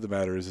fact of the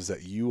matter is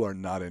that you are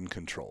not in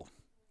control.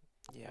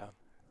 Yeah.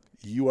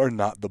 You are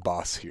not the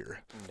boss here.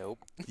 Nope.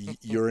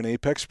 You're an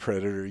apex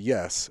predator,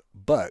 yes,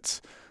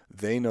 but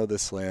They know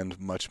this land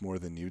much more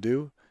than you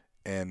do,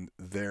 and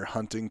their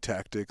hunting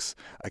tactics,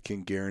 I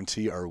can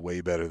guarantee, are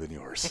way better than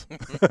yours.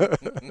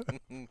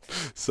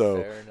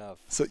 So, Fair enough.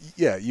 so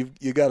yeah,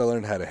 you got to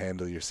learn how to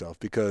handle yourself,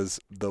 because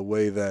the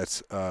way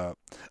that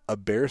a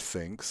bear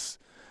thinks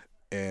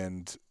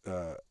and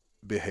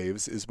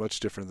behaves is much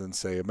different than,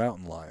 say, a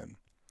mountain lion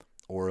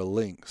or a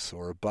lynx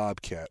or a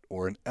bobcat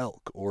or an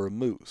elk or a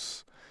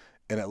moose.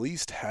 And at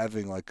least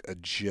having like a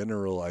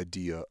general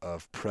idea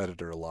of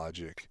predator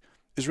logic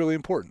is really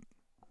important.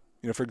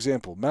 For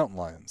example, mountain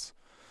lions.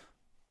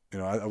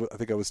 I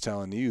think I was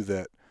telling you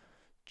that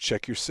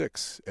check your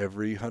six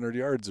every 100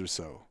 yards or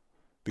so,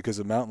 because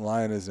a mountain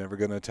lion is never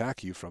going to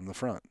attack you from the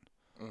front,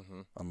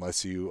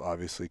 unless you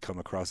obviously come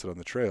across it on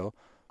the trail.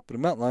 But a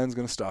mountain lion is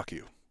going to stalk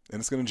you, and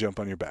it's going to jump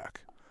on your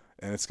back,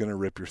 and it's going to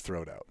rip your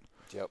throat out.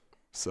 Yep.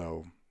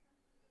 So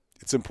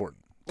it's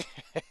important.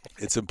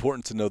 It's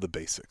important to know the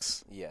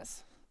basics.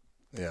 Yes.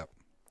 Yeah.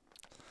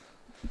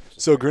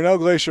 So Grinnell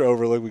Glacier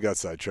Overlook, we got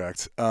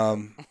sidetracked.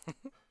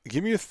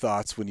 Give me your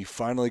thoughts when you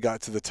finally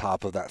got to the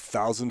top of that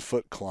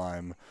 1,000-foot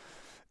climb,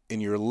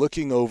 and you're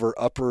looking over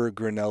Upper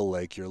Grinnell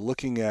Lake. You're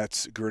looking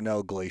at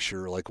Grinnell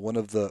Glacier, like one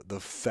of the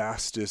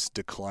fastest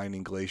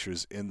declining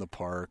glaciers in the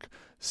park.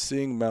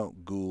 Seeing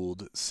Mount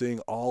Gould, seeing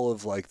all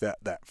of like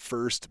that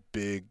first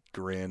big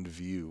grand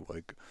view.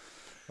 Like,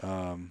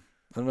 I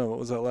don't know, what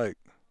was that like?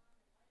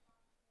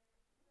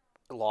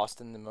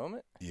 Lost in the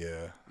moment?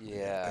 Yeah.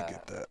 Yeah. I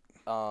get that.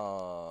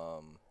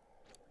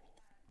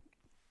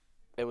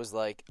 It was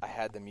like I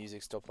had the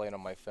music still playing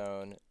on my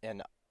phone,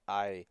 and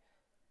I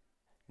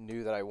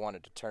knew that I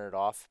wanted to turn it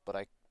off, but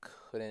I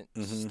couldn't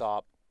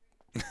stop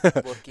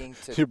looking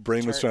to Your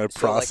brain was trying to so,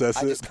 process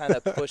like, it. I just kind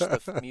of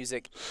pushed the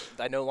music.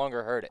 I no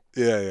longer heard it.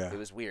 Yeah. It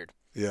was weird.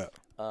 Yeah.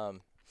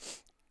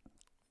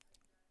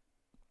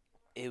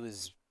 It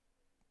was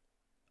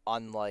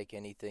unlike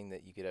anything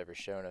that you could ever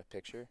show in a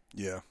picture.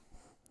 Yeah.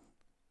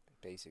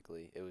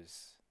 Basically, it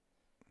was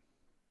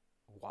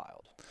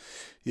wild.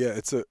 Yeah,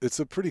 it's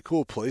a pretty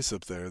cool place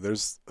up there.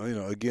 There's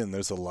again,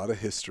 there's a lot of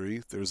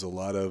history. There's a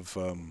lot of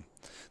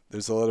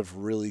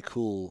really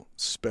cool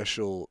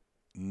special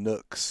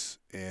nooks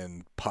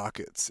and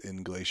pockets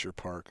in Glacier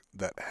Park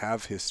that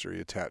have history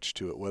attached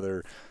to it,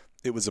 whether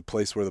it was a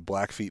place where the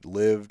Blackfeet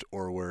lived,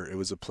 or where it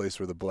was a place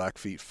where the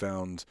Blackfeet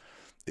found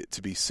it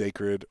to be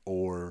sacred,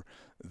 or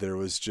there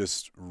was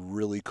just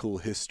really cool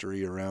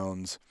history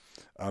around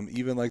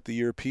even like the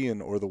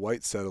European or the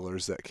white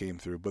settlers that came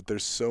through. But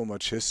there's so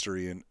much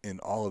history in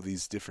all of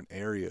these different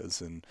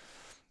areas, and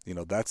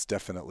that's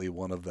definitely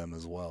one of them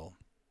as well.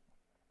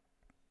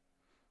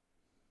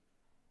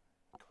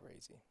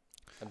 Crazy.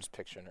 I'm just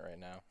picturing it right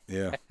now.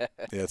 Yeah. Yeah,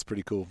 it's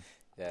pretty cool.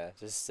 Yeah,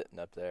 just sitting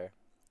up there.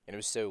 And it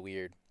was so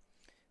weird.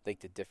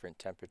 Like the different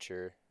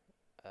temperature,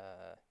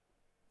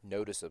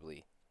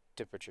 noticeably,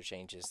 temperature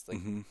changes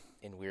like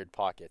in weird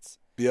pockets.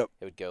 Yep.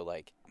 It would go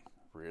like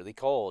really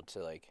cold to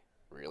like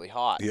really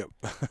hot. Yep.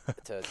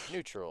 To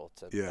neutral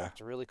to Yeah. back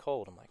to really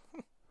cold. I'm like,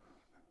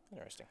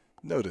 interesting.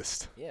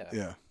 Noticed.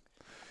 Yeah.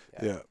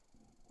 Yeah.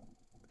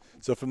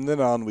 So from then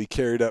on, we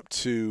carried up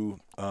to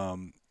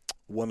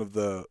one of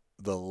the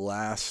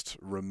last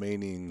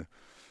remaining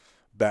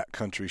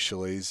backcountry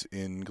chalets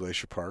in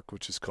Glacier Park,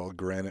 which is called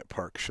Granite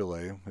Park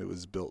Chalet. It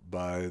was built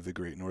by the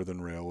Great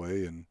Northern Railway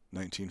in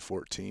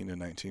 1914 and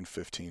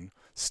 1915.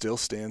 Still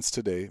stands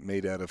today,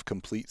 made out of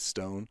complete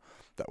stone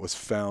that was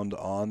found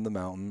on the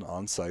mountain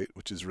on site,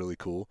 which is really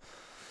cool.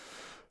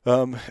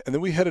 And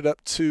then we headed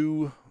up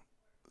to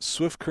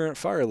Swift Current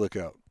Fire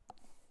Lookout.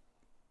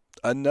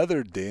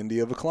 Another dandy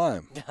of a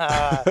climb.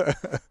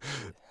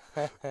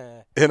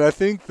 And I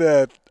think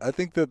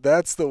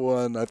that's the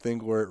one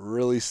where it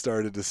really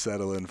started to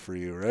settle in for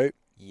you, right?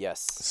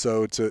 Yes.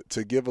 So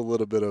to give a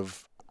little bit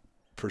of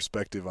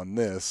perspective on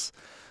this,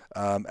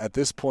 at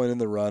this point in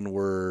the run,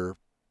 we're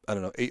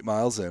 8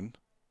 miles in.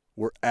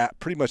 We're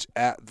pretty much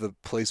at the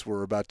place where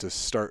we're about to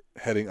start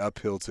heading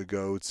uphill to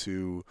go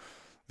to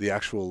the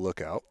actual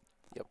lookout.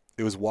 Yep.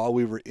 It was while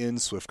we were in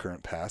Swift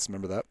Current Pass.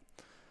 Remember that?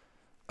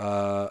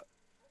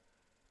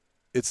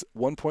 It's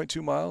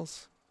 1.2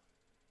 miles.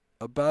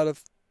 About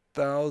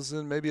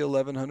 1,000, maybe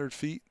 1,100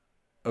 feet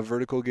of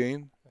vertical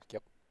gain.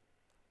 Yep.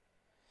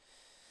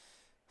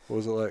 What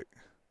was it like?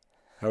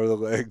 How were the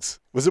legs?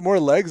 Was it more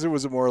legs, or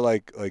was it more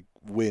like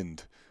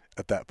wind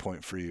at that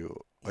point for you?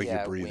 Like yeah,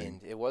 you're breathing?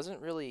 Wind. It wasn't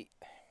really.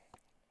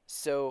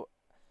 So,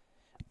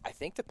 I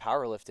think the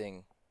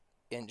powerlifting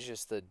and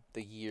just the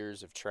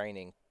years of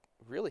training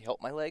really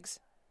helped my legs.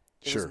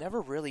 It was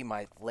never really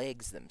my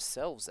legs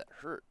themselves that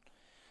hurt.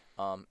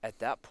 At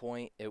that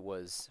point, it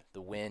was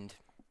the wind.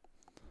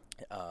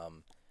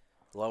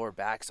 Lower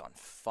back's on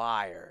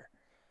fire.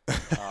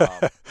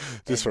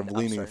 Just from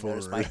leaning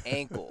forward. My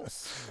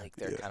ankles, like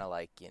they're kind of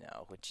like,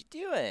 what you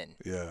doing?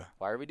 Yeah.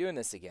 Why are we doing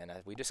this again?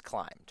 We just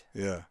climbed.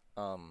 Yeah.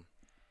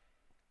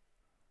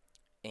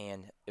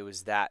 And it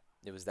was that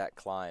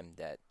climb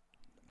that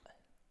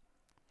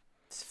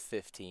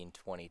 15,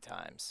 20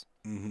 times.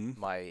 Mm-hmm.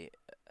 My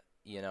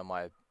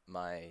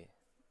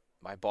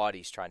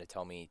body's trying to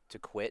tell me to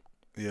quit.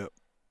 Yep.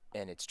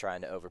 and it's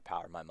trying to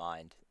overpower my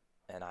mind,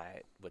 and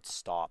I would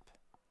stop.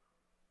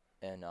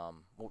 And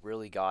what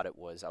really got it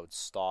was I would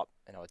stop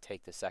and I would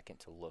take the second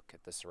to look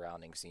at the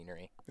surrounding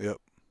scenery. Yep.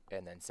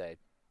 And then say,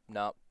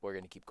 "Nope, we're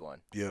gonna keep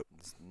going. Yep.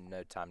 There's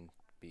no time to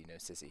be no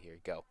sissy here.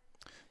 Go."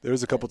 There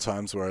was a couple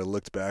times where I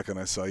looked back and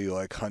I saw you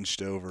like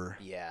hunched over.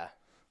 Yeah.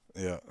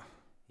 Yeah.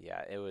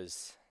 Yeah,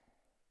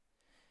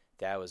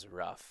 that was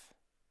rough.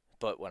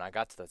 But when I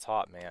got to the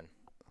top, man,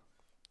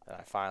 and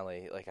I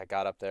finally, like, I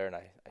got up there and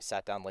I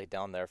sat down, laid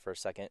down there for a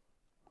second,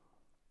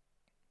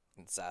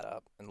 and sat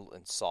up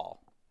and saw.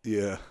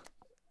 Yeah.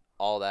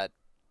 All that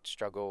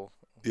struggle,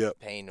 Yep.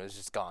 pain was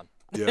just gone.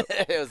 Yep.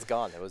 It was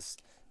gone. It was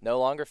no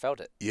longer felt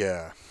it.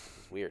 Yeah. It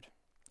was weird.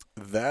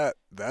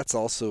 That's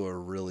also a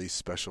really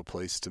special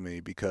place to me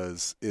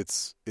because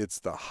it's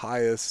the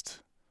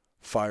highest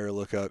fire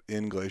lookout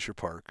in Glacier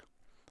Park,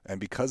 and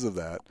because of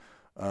that,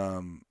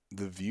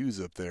 the views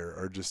up there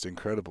are just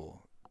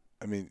incredible.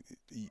 I mean,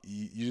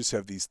 you just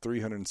have these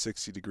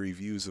 360-degree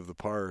views of the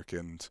park,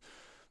 and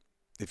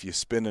if you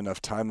spend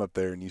enough time up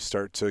there and you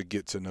start to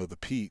get to know the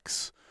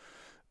peaks,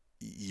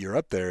 you're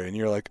up there and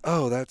you're like,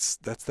 oh, that's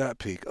that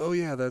peak. Oh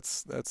yeah,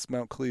 that's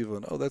Mount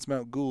Cleveland. Oh, that's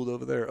Mount Gould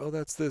over there. Oh,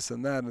 that's this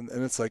and that, and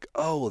it's like,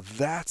 oh,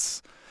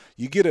 that's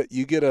you get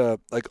a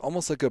like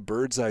almost like a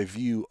bird's eye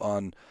view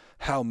on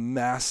how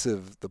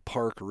massive the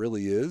park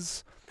really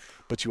is.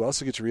 But you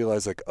also get to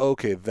realize, like,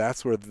 okay,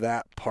 that's where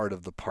that part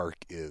of the park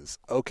is.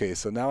 Okay,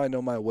 so now I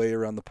know my way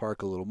around the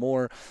park a little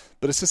more.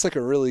 But it's just like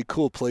a really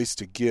cool place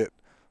to get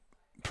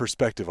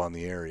perspective on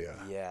the area.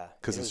 Yeah,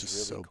 because it it's was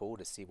just really so cool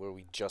to see where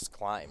we just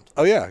climbed.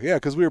 Oh yeah,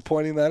 because we were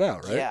pointing that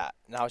out, right? Yeah,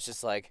 and I was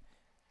just like,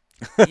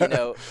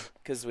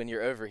 because when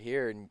you're over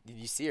here and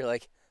you see, you're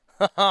like,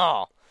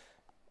 oh,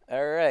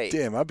 all right.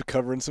 Damn, I've been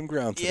covering some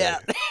ground today.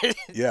 Yeah,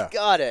 yeah,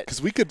 got it.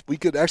 Because we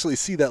could actually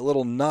see that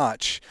little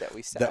notch that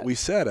we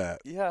sat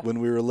at when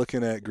we were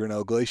looking at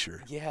Grinnell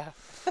Glacier. Yeah.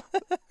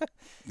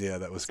 Yeah,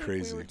 that was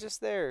crazy. We were just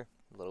there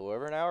a little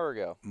over an hour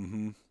ago.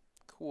 Mm-hmm.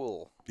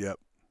 Cool. Yep.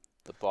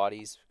 The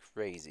body's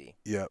crazy.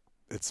 Yep.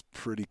 It's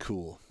pretty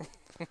cool.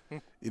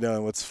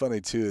 And what's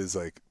funny too is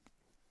like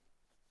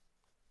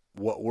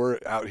what we're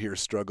out here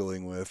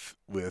struggling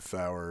with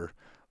our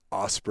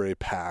Osprey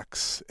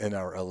packs and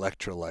our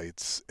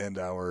electrolytes and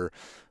our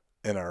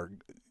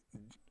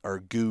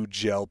goo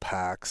gel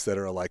packs that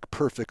are like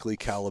perfectly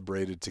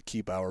calibrated to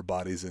keep our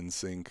bodies in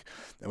sync.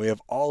 And we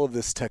have all of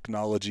this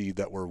technology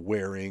that we're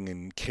wearing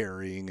and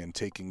carrying and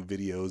taking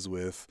videos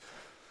with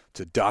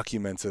to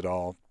document it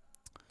all.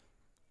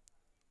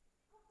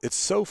 It's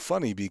so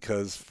funny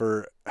because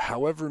for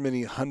however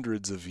many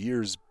hundreds of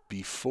years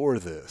before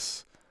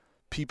this,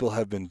 people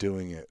have been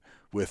doing it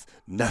with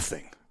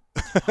nothing.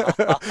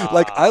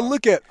 Like I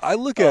look at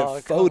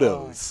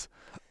photos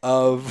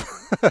of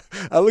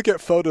I look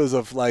at photos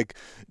of like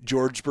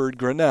George Bird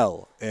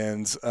Grinnell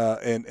and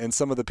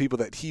some of the people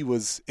that he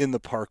was in the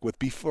park with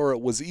before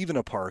it was even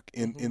a park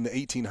in the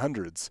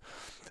 1800s.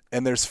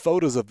 And there's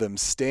photos of them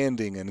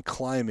standing and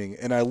climbing,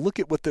 and I look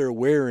at what they're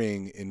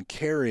wearing and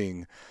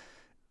carrying,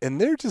 and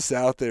they're just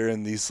out there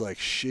in these like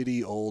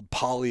shitty old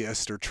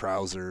polyester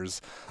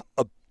trousers,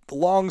 a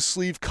long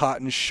sleeve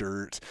cotton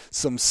shirt,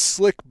 some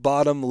slick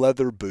bottom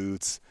leather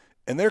boots,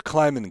 and they're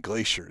climbing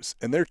glaciers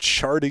and they're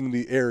charting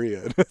the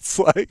area. And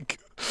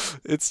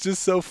it's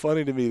just so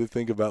funny to me to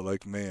think about,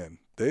 like, man,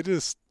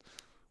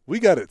 we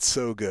got it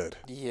so good.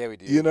 Yeah, we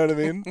do. You know what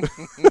I mean?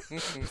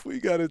 We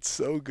got it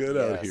so good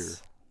out here.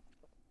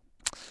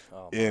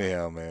 Oh,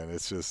 anyhow, man,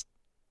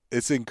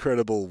 it's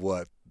incredible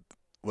what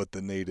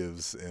the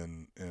natives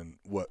and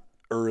what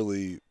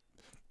early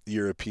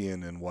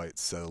European and white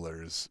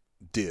settlers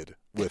did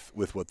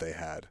with what they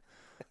had.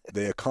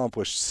 They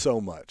accomplished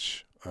so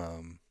much.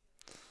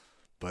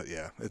 But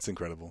yeah, it's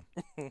incredible.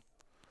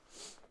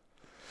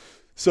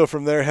 So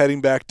from there,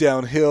 heading back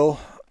downhill,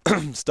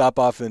 stop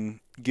off and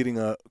getting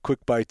a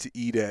quick bite to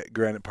eat at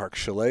Granite Park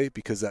Chalet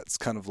because that's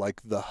kind of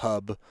like the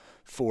hub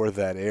for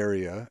that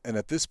area. And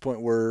at this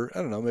point, we're,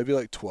 I don't know, maybe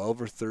like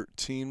 12 or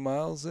 13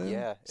 miles in?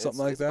 Yeah. Something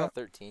like that? About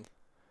 13.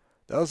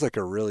 That was like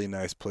a really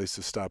nice place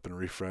to stop and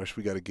refresh.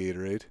 We got a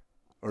Gatorade.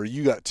 Or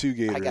you got 2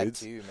 Gatorades. I got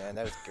 2, man.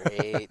 That was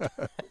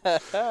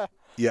great.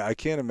 Yeah, I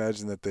can't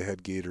imagine that they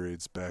had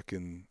Gatorades back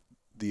in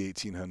the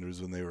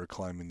 1800s when they were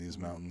climbing these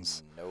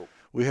mountains. Nope.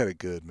 We had it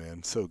good,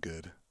 man. So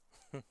good.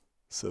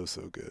 So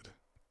good.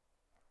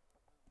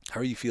 How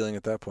are you feeling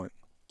at that point?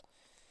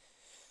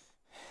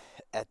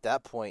 At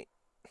that point,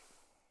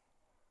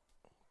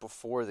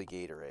 before the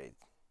Gatorade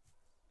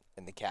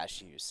and the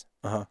cashews,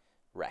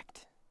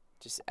 wrecked.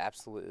 Just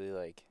absolutely,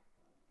 like,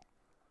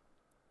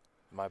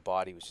 my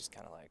body was just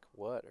kind of like,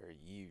 what are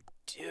you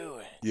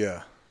doing?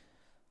 Yeah.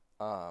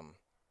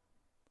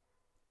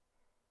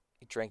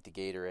 Drank the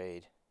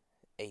Gatorade,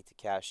 ate the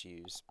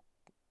cashews,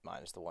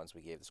 minus the ones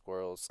we gave the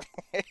squirrels.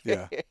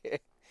 Yeah.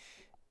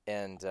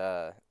 And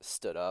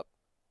stood up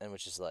and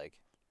was just like,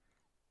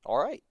 all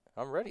right,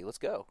 I'm ready. Let's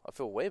go. I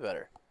feel way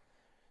better.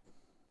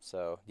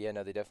 So, yeah,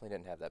 no, they definitely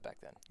didn't have that back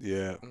then.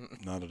 Yeah,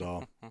 not at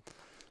all.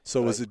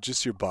 So was it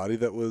just your body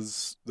that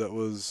was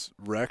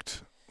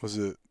wrecked? Was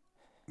it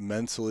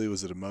mentally?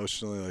 Was it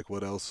emotionally? Like,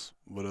 what else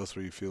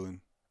were you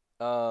feeling?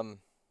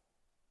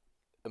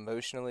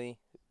 Emotionally,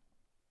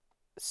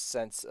 a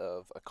sense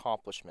of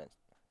accomplishment,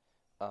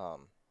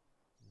 um,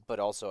 but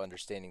also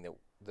understanding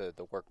that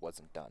the work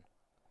wasn't done.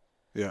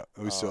 Yeah,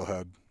 we still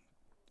had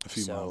a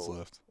few miles So,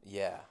 left.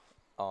 yeah.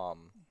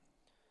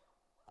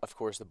 Of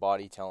course, the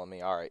body telling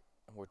me, all right,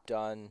 we're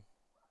done.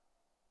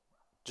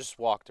 Just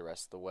walk the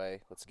rest of the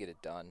way. Let's get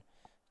it done.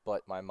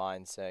 But my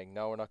mind saying,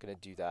 no, we're not going to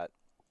do that.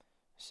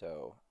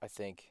 So I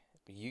think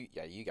you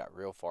got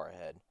real far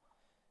ahead.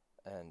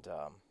 And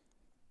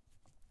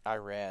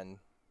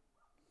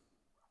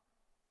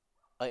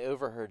I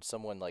overheard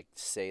someone like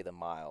say the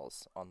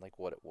miles on like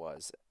what it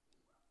was.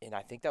 And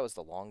I think that was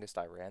the longest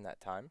I ran that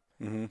time.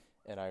 Mm-hmm.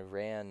 And I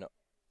ran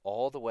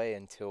all the way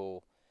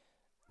until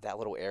that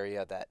little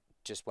area that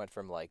just went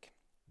from like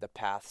the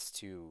paths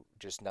to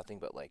just nothing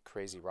but like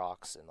crazy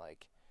rocks and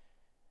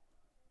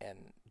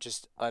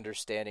just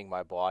understanding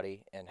my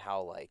body and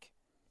how like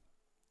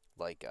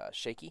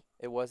shaky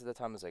it was at the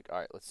time. I was like, all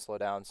right, let's slow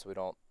down so we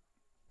don't,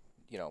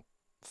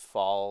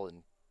 fall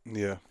and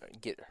Yeah.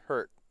 get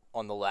hurt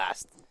on the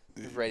last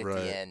right at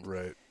the end.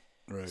 Right.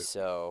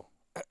 So,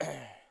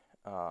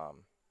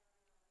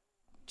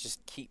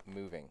 just keep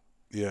moving.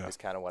 Yeah. Is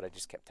kind of what I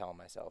just kept telling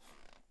myself.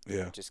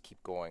 Yeah. Just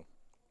keep going.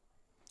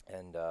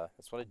 And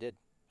that's what I did.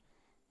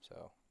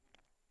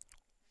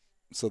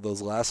 So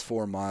those last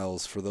 4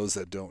 miles, for those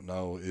that don't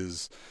know,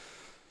 is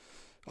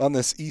on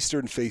this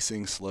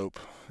eastern-facing slope,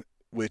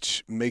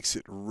 which makes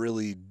it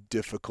really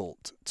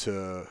difficult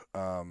to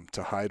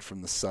hide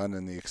from the sun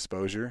and the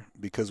exposure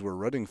because we're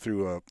running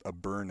through a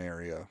burn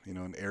area,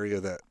 an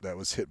area that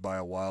was hit by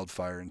a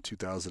wildfire in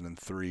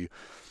 2003.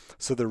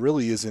 So there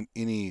really isn't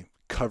any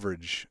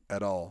coverage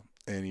at all,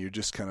 and you're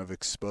just kind of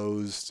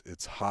exposed.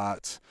 It's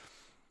hot.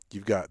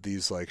 You've got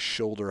these like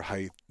shoulder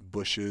height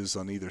bushes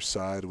on either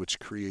side, which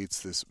creates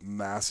this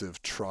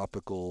massive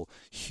tropical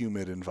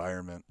humid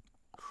environment.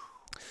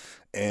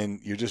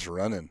 And you're just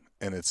running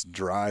and it's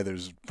dry.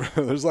 There's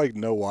like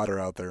no water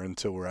out there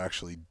until we're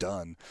actually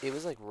done. It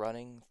was like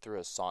running through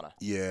a sauna.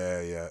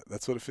 Yeah.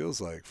 That's what it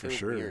feels like for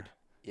sure. Weird.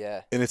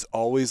 Yeah. And it's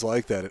always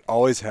like that. It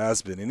always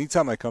has been.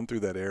 Anytime I come through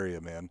that area,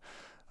 man,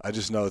 I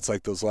just know it's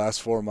like those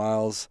last 4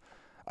 miles,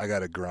 I got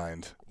to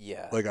grind.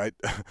 Yeah. Like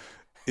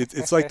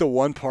It's like the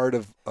one part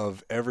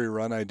of every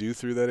run I do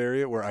through that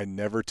area where I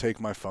never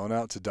take my phone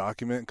out to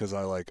document because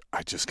I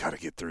just got to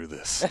get through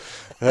this.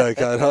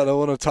 Like I don't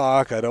want to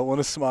talk. I don't want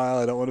to smile.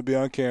 I don't want to be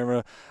on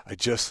camera. I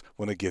just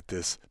want to get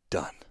this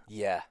done.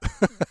 Yeah.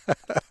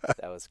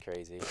 That was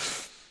crazy.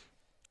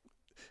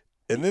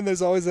 And then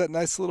there's always that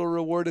nice little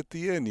reward at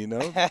the end,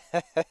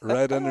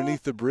 right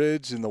underneath the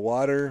bridge in the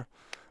water.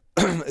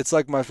 It's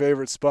like my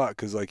favorite spot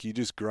because like you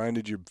just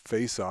grinded your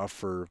face off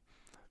for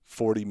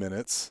 40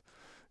 minutes.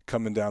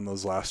 Coming down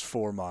those last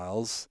 4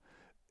 miles,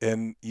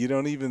 and you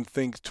don't even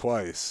think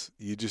twice.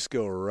 You just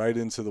go right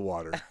into the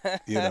water.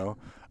 I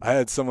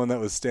had someone that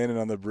was standing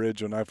on the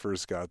bridge when I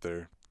first got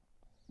there,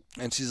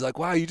 and she's like,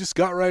 "Wow, you just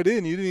got right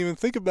in. You didn't even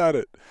think about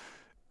it."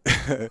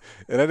 And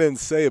I didn't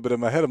say it, but in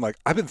my head, I'm like,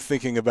 "I've been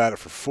thinking about it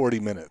for 40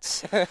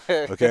 minutes."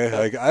 Okay,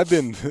 like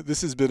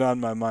this has been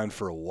on my mind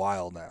for a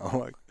while now.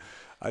 Like,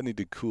 I need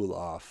to cool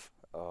off.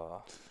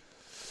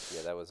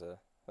 Yeah, that was a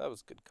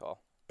good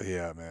call.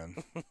 Yeah,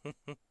 man.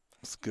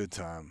 It's a good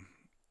time.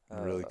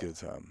 Really good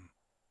time.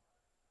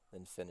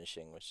 Then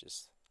finishing was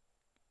just...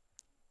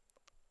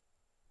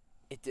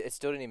 It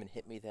still didn't even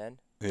hit me then.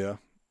 Yeah.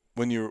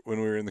 When we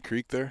were in the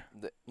creek there?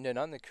 No,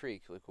 not in the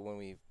creek. Like when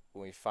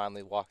we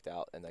finally walked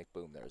out and like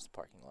boom, there was the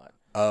parking lot.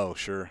 Oh,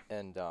 sure.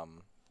 And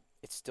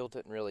it still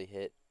didn't really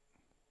hit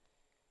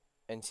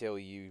until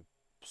you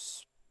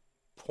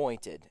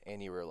pointed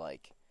and you were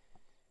like,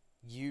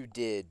 you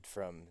did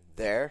from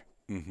there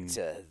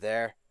to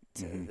there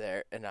to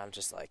there, and I'm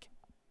just like,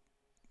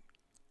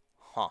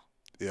 huh.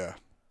 Yeah.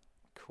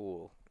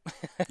 Cool.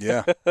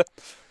 Yeah.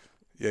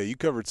 Yeah, you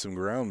covered some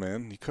ground,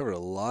 man. You covered a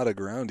lot of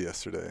ground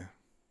yesterday.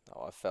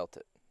 Oh, I felt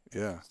it.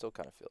 Yeah. Still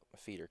kind of feel it. My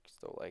feet are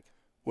still like...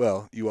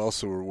 Well, you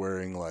also were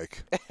wearing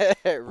like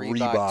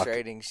Reebok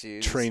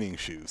training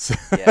shoes.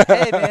 Yeah.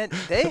 Hey, man,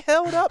 they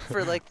held up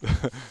for like...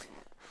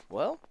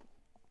 Well,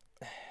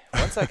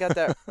 once I got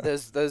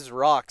those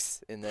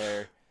rocks in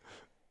there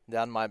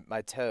down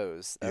my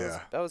toes,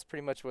 that was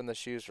pretty much when the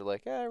shoes were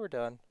like, we're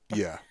done.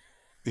 Yeah.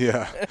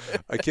 Yeah.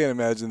 I can't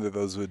imagine that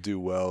those would do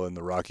well in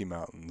the Rocky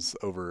Mountains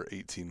over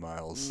 18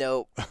 miles.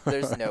 Nope.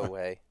 There's no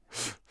way.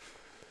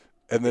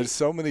 And there's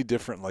so many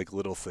different like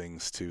little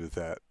things too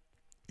that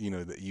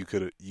that you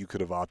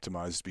could have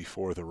optimized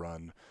before the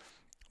run.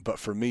 But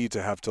for me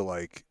to have to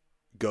like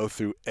go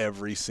through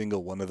every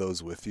single one of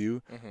those with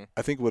you,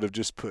 I think would have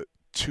just put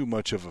too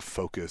much of a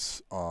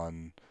focus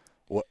on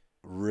what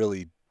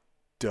really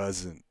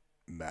doesn't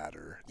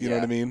matter. You know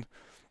what I mean?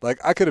 Like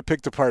I could have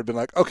picked apart and been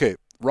like, okay,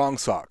 wrong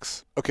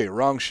socks. Okay,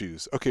 wrong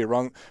shoes. Okay,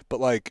 wrong.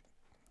 But like,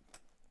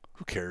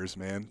 who cares,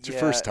 man? It's your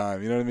first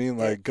time. You know what I mean?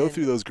 Like, go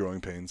through those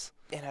growing pains.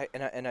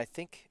 And I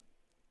think,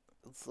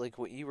 like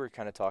what you were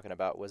kind of talking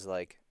about was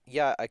like,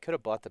 I could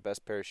have bought the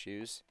best pair of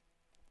shoes.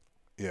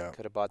 Yeah.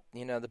 Could have bought,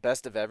 the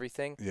best of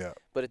everything. Yeah.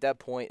 But at that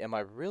point, am I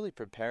really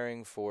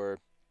preparing for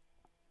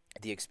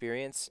the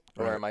experience,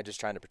 or Right. am I just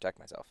trying to protect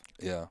myself?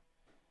 Yeah.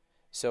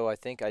 So I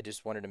think I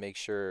just wanted to make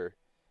sure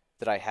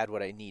that I had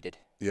what I needed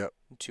Yep.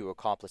 to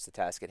accomplish the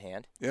task at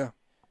hand. Yeah.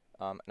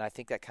 And I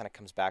think that kind of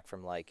comes back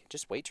from like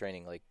just weight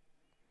training. Like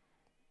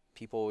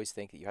people always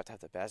think that you have to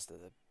have the best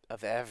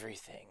of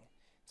everything.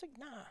 It's like,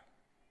 nah.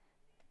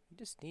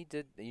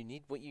 You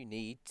need what you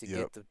need to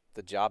Yep. get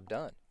the job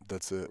done,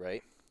 That's it.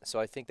 right? So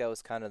I think that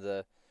was kind of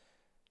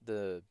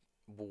the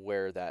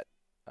where that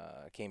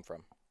came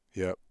from.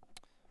 Yep.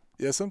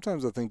 Yeah,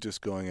 sometimes I think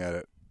just going at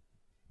it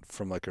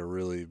from like a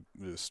really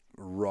just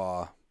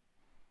raw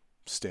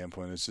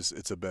standpoint,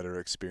 it's a better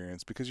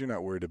experience because you're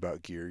not worried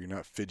about gear. You're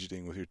not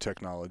fidgeting with your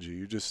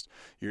technology.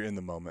 You're in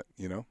the moment,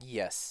 you know?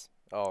 Yes.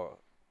 Oh,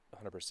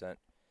 100%.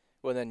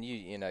 Well, then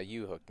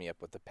you hooked me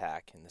up with the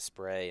pack and the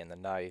spray and the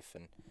knife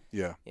and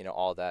Yeah,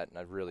 all that, and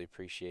I really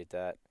appreciate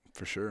that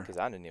for sure. because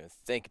I didn't even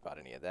think about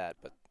any of that,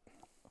 but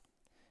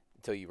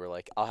until you were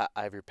like, I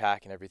have your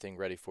pack and everything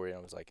ready for you, and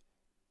I was like,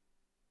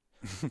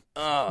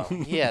 oh,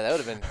 yeah, that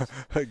would have been.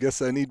 I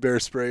guess I need bear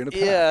spray in a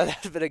pack. Yeah,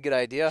 that'd have been a good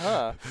idea,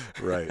 huh?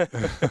 Right.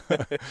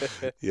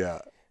 Yeah.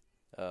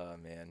 Oh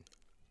man.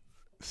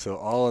 So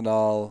all in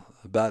all,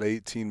 about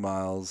 18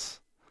 miles,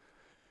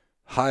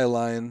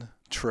 Highline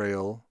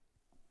Trail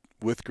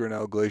with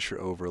Grinnell Glacier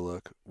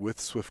Overlook, with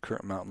Swift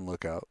Current Mountain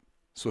Lookout,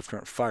 Swift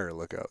Current Fire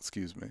Lookout,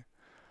 excuse me.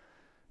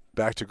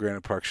 Back to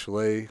Granite Park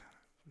Chalet,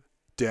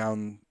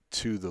 down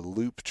to the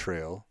Loop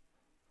Trail.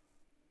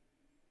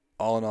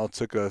 All in all,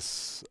 took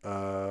us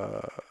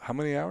how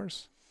many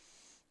hours?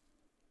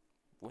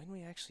 When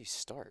we actually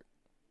start?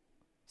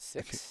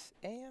 6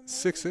 a.m.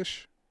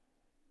 6-ish.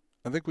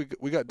 I think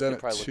we got done We at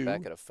probably 2. look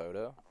back at a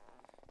photo.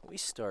 We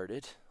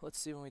started. Let's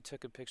see when we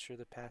took a picture of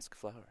the Pasque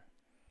flower.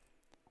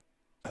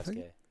 I think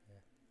Okay. Yeah.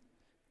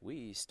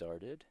 We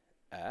started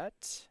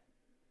at.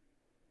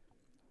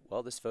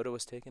 Well, this photo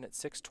was taken at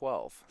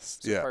 6:12.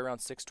 So yeah. probably around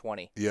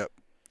 6:20. Yep.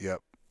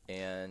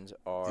 And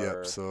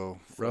our So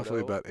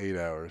roughly photo about 8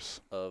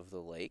 hours. of the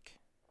lake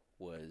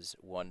was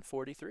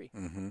 1:43.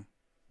 Mm-hmm.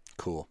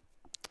 Cool.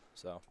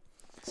 So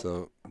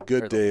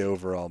good Or the day lake.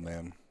 overall,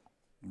 man.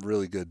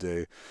 Really good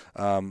day.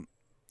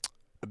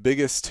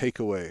 Biggest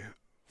takeaway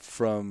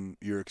from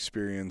your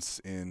experience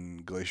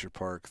in Glacier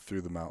Park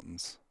through the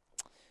mountains?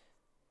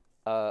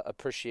 a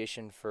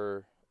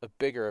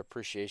bigger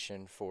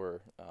appreciation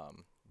for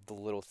the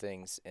little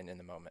things and in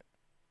the moment.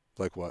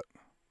 Like what?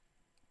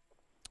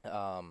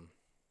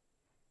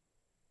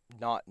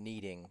 Not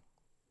needing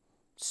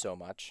so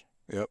much.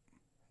 Yep.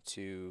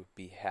 To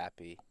be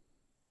happy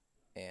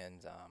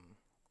and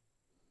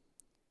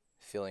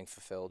feeling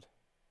fulfilled,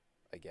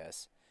 I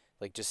guess.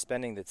 Like just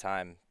spending the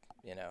time,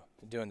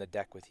 doing the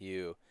deck with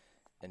you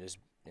and just,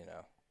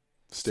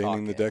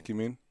 Staining the talking. deck, you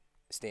mean?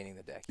 Staining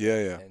the deck.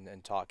 Yeah.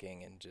 And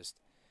talking and just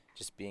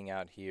being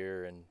out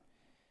here, and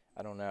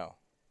I don't know.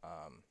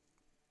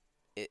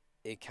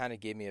 It kind of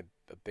gave me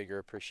a bigger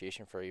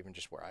appreciation for even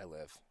just where I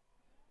live.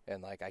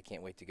 And like I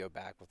can't wait to go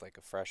back with like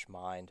a fresh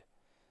mind.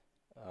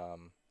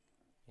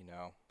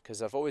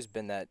 Because I've always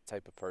been that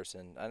type of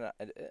person.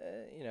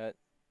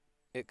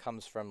 It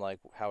comes from like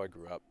how I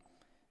grew up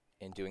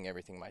and doing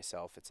everything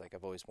myself. It's like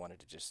I've always wanted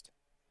to just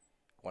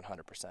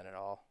 100% it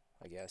all,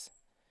 I guess.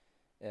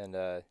 And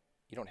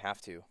you don't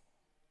have to,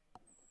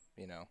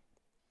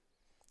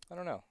 I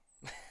don't know.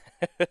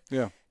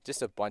 Yeah.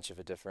 Just a bunch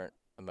of different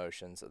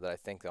emotions that I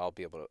think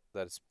that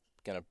it's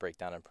going to break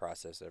down and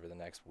process over the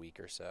next week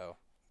or so.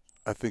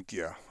 I think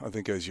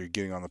as you're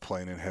getting on the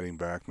plane and heading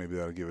back, maybe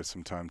that'll give it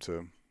some time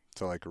to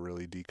like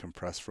really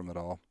decompress from it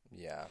all.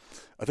 Yeah.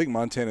 I think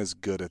Montana's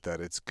good at that.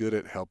 It's good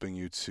at helping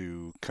you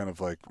to kind of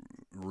like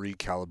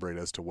recalibrate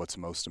as to what's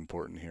most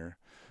important here.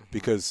 Mm-hmm.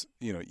 Because,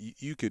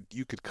 you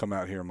could come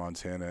out here in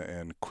Montana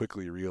and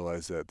quickly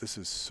realize that this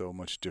is so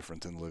much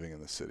different than living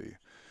in the city.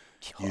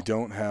 Oh. You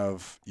don't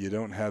have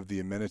the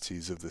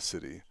amenities of the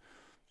city.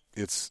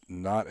 It's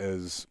not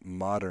as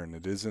modern.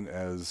 It isn't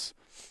as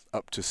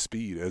up to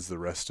speed as the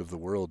rest of the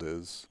world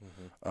is.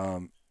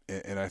 Mm-hmm.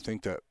 And I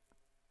think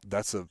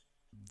that's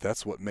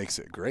what makes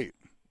it great.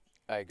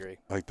 I agree.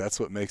 Like that's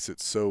what makes it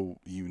so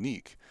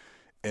unique.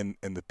 And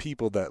the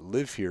people that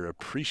live here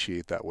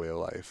appreciate that way of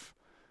life.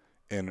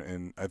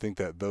 And I think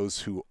that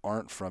those who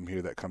aren't from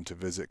here that come to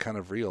visit kind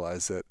of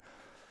realize that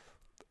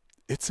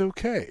it's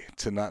okay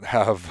to not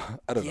have,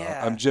 I don't know,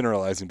 I'm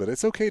generalizing, but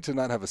it's okay to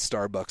not have a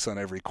Starbucks on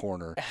every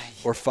corner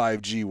or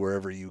 5G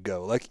wherever you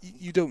go. Like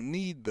you don't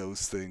need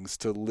those things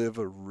to live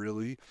a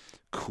really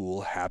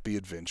cool, happy,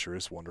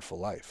 adventurous, wonderful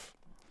life.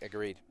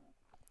 Agreed.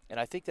 And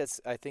I think that's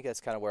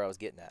kind of where I was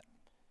getting at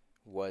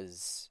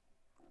was,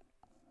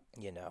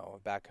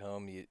 back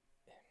home you're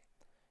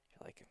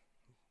like,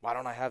 why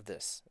don't I have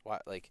this?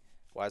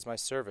 Why is my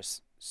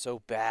service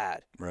so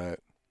bad? Right.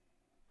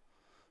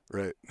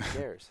 Who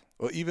cares?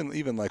 Well,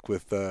 even like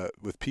with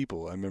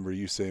people, I remember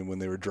you saying when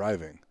they were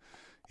driving,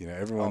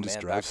 everyone just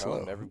drives back slow.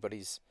 home,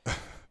 everybody's. I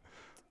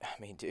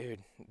mean, dude,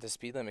 the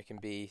speed limit can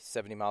be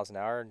 70 miles an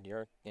hour, and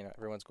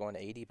everyone's going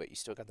 80, but you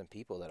still got them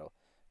people that'll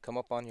come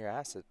up on your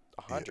ass at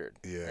 100.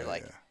 Yeah. You're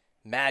like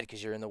mad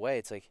because you're in the way.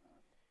 It's like,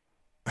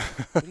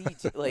 what do you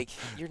do? Like,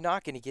 you're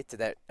not going to get to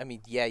that. I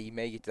mean, yeah, you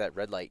may get to that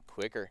red light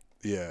quicker.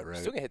 Yeah, You're right.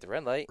 still gonna hit the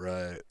red light.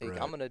 Right, Like,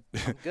 right. I'm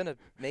gonna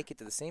make it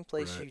to the same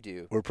place Right. you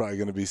do. We're probably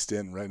going to be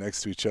standing right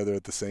next to each other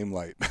at the same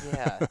light.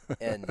 Yeah,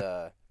 and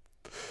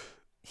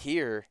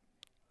here,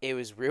 it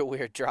was real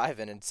weird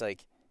driving, and it's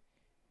like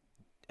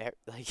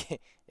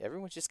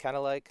everyone's just kind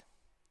of like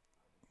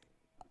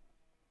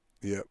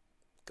Yep.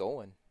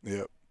 going.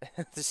 Yep.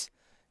 Just,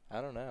 I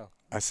don't know.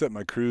 I set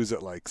my cruise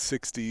at like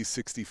 60,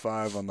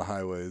 65 on the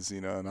highways,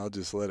 and I'll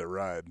just let it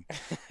ride.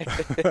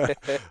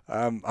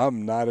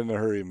 I'm not in a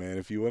hurry, man.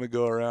 If you want to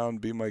go around,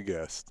 be my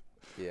guest.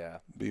 Yeah,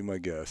 Be my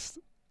guest.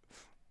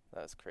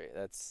 that's great.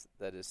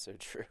 That is so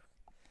true.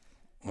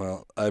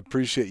 Well, I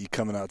appreciate you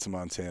coming out to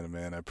Montana,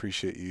 man. I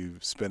appreciate you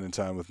spending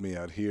time with me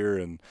out here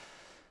and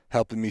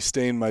helping me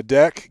stain my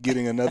deck,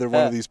 getting another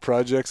one of these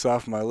projects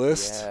off my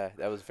list. Yeah,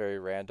 that was very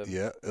random.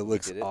 Yeah, it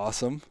looks did it.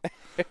 awesome.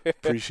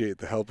 Appreciate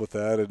the help with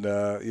that,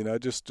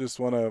 and just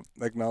want to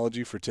acknowledge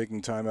you for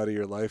taking time out of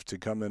your life to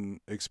come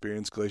and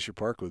experience Glacier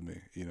Park with me.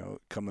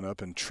 Coming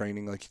up and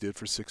training like you did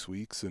for 6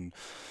 weeks, and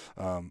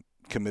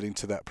committing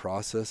to that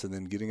process, and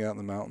then getting out in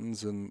the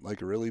mountains and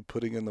like really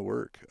putting in the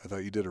work. I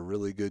thought you did a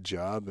really good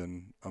job,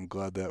 and I'm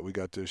glad that we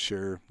got to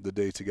share the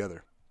day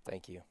together.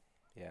 Thank you.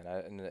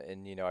 Yeah, and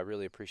I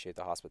really appreciate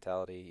the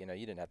hospitality. You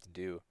didn't have to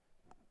do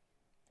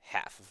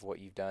half of what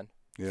you've done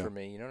for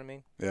me. You know what I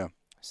mean? Yeah.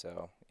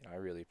 So, I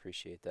really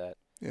appreciate that.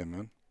 Yeah,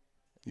 man.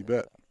 You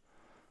bet.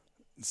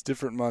 It's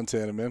different in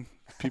Montana, man.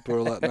 People are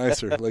a lot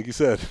nicer, like you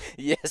said.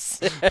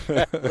 Yes,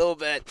 a little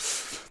bit.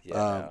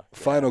 Yeah,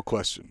 Final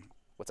question.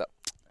 What's up?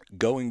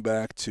 Going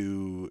back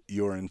to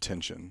your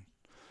intention,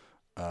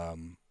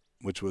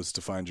 which was to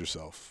find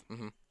yourself,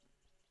 Mm-hmm.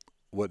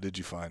 What did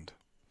you find?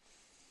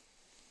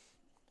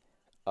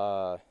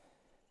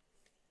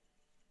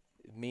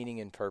 Meaning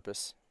and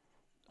purpose,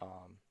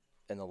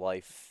 in the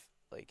life,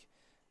 like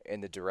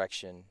in the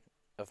direction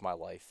of my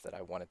life that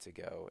I wanted to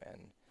go,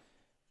 and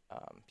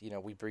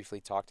we briefly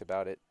talked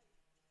about it.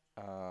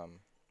 I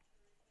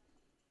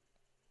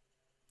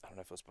don't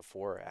know if it was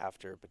before or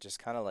after, but just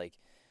kind of like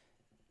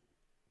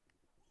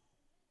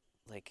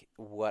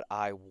what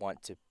I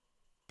want to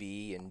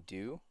be and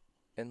do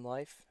in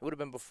life. It would have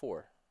been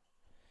before.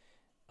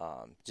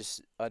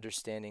 Just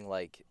understanding,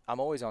 like, I'm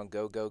always on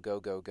go, go, go,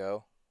 go,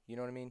 go. You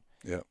know what I mean?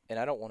 Yeah. And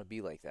I don't want to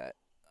be like that.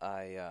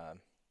 I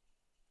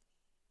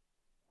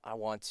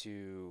want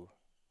to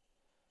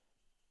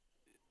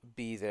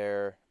be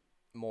there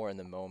more in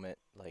the moment,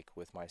 like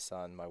with my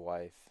son, my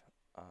wife,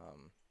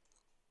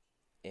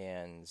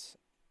 and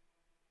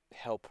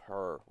help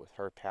her with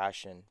her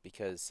passion,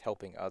 because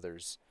helping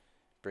others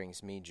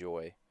brings me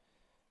joy.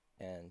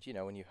 And,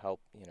 when you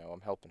help,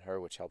 I'm helping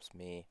her, which helps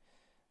me.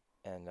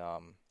 And,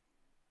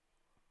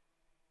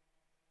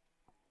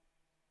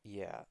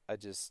 I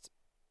just,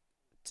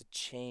 to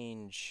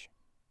change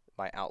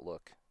my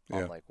outlook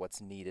on like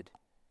what's needed.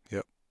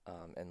 Yep.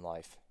 In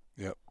life.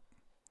 Yep.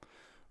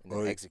 And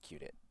then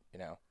execute it,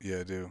 Yeah,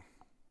 I do.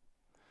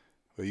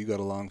 Well, you got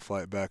a long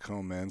flight back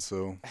home, man,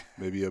 so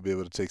maybe you'll be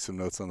able to take some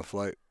notes on the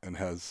flight and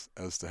as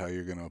to how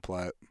you're going to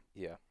apply it.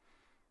 Yeah.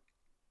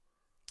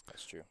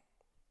 That's true.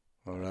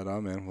 Well, right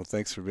on, man. Well,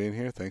 thanks for being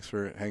here. Thanks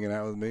for hanging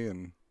out with me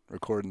and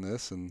recording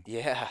this, and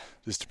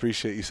just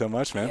appreciate you so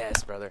much, man.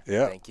 Yes, brother.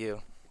 Yeah. Thank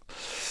you.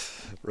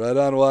 Right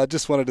on. Well, I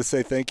just wanted to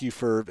say thank you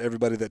for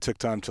everybody that took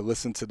time to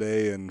listen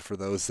today, and for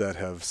those that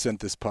have sent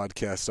this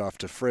podcast off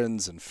to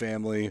friends and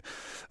family.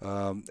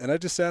 And I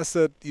just ask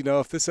that,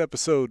 if this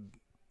episode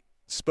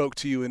spoke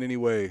to you in any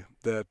way,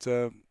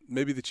 that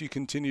maybe that you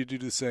continue to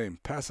do the same.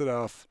 Pass it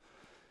off.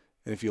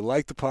 And if you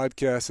like the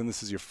podcast and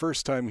this is your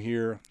first time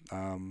here,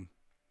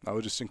 I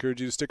would just encourage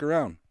you to stick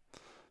around.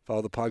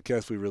 Follow the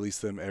podcast. We release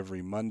them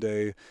every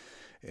Monday.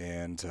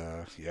 And,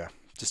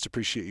 just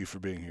appreciate you for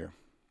being here.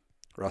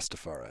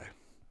 Rastafari.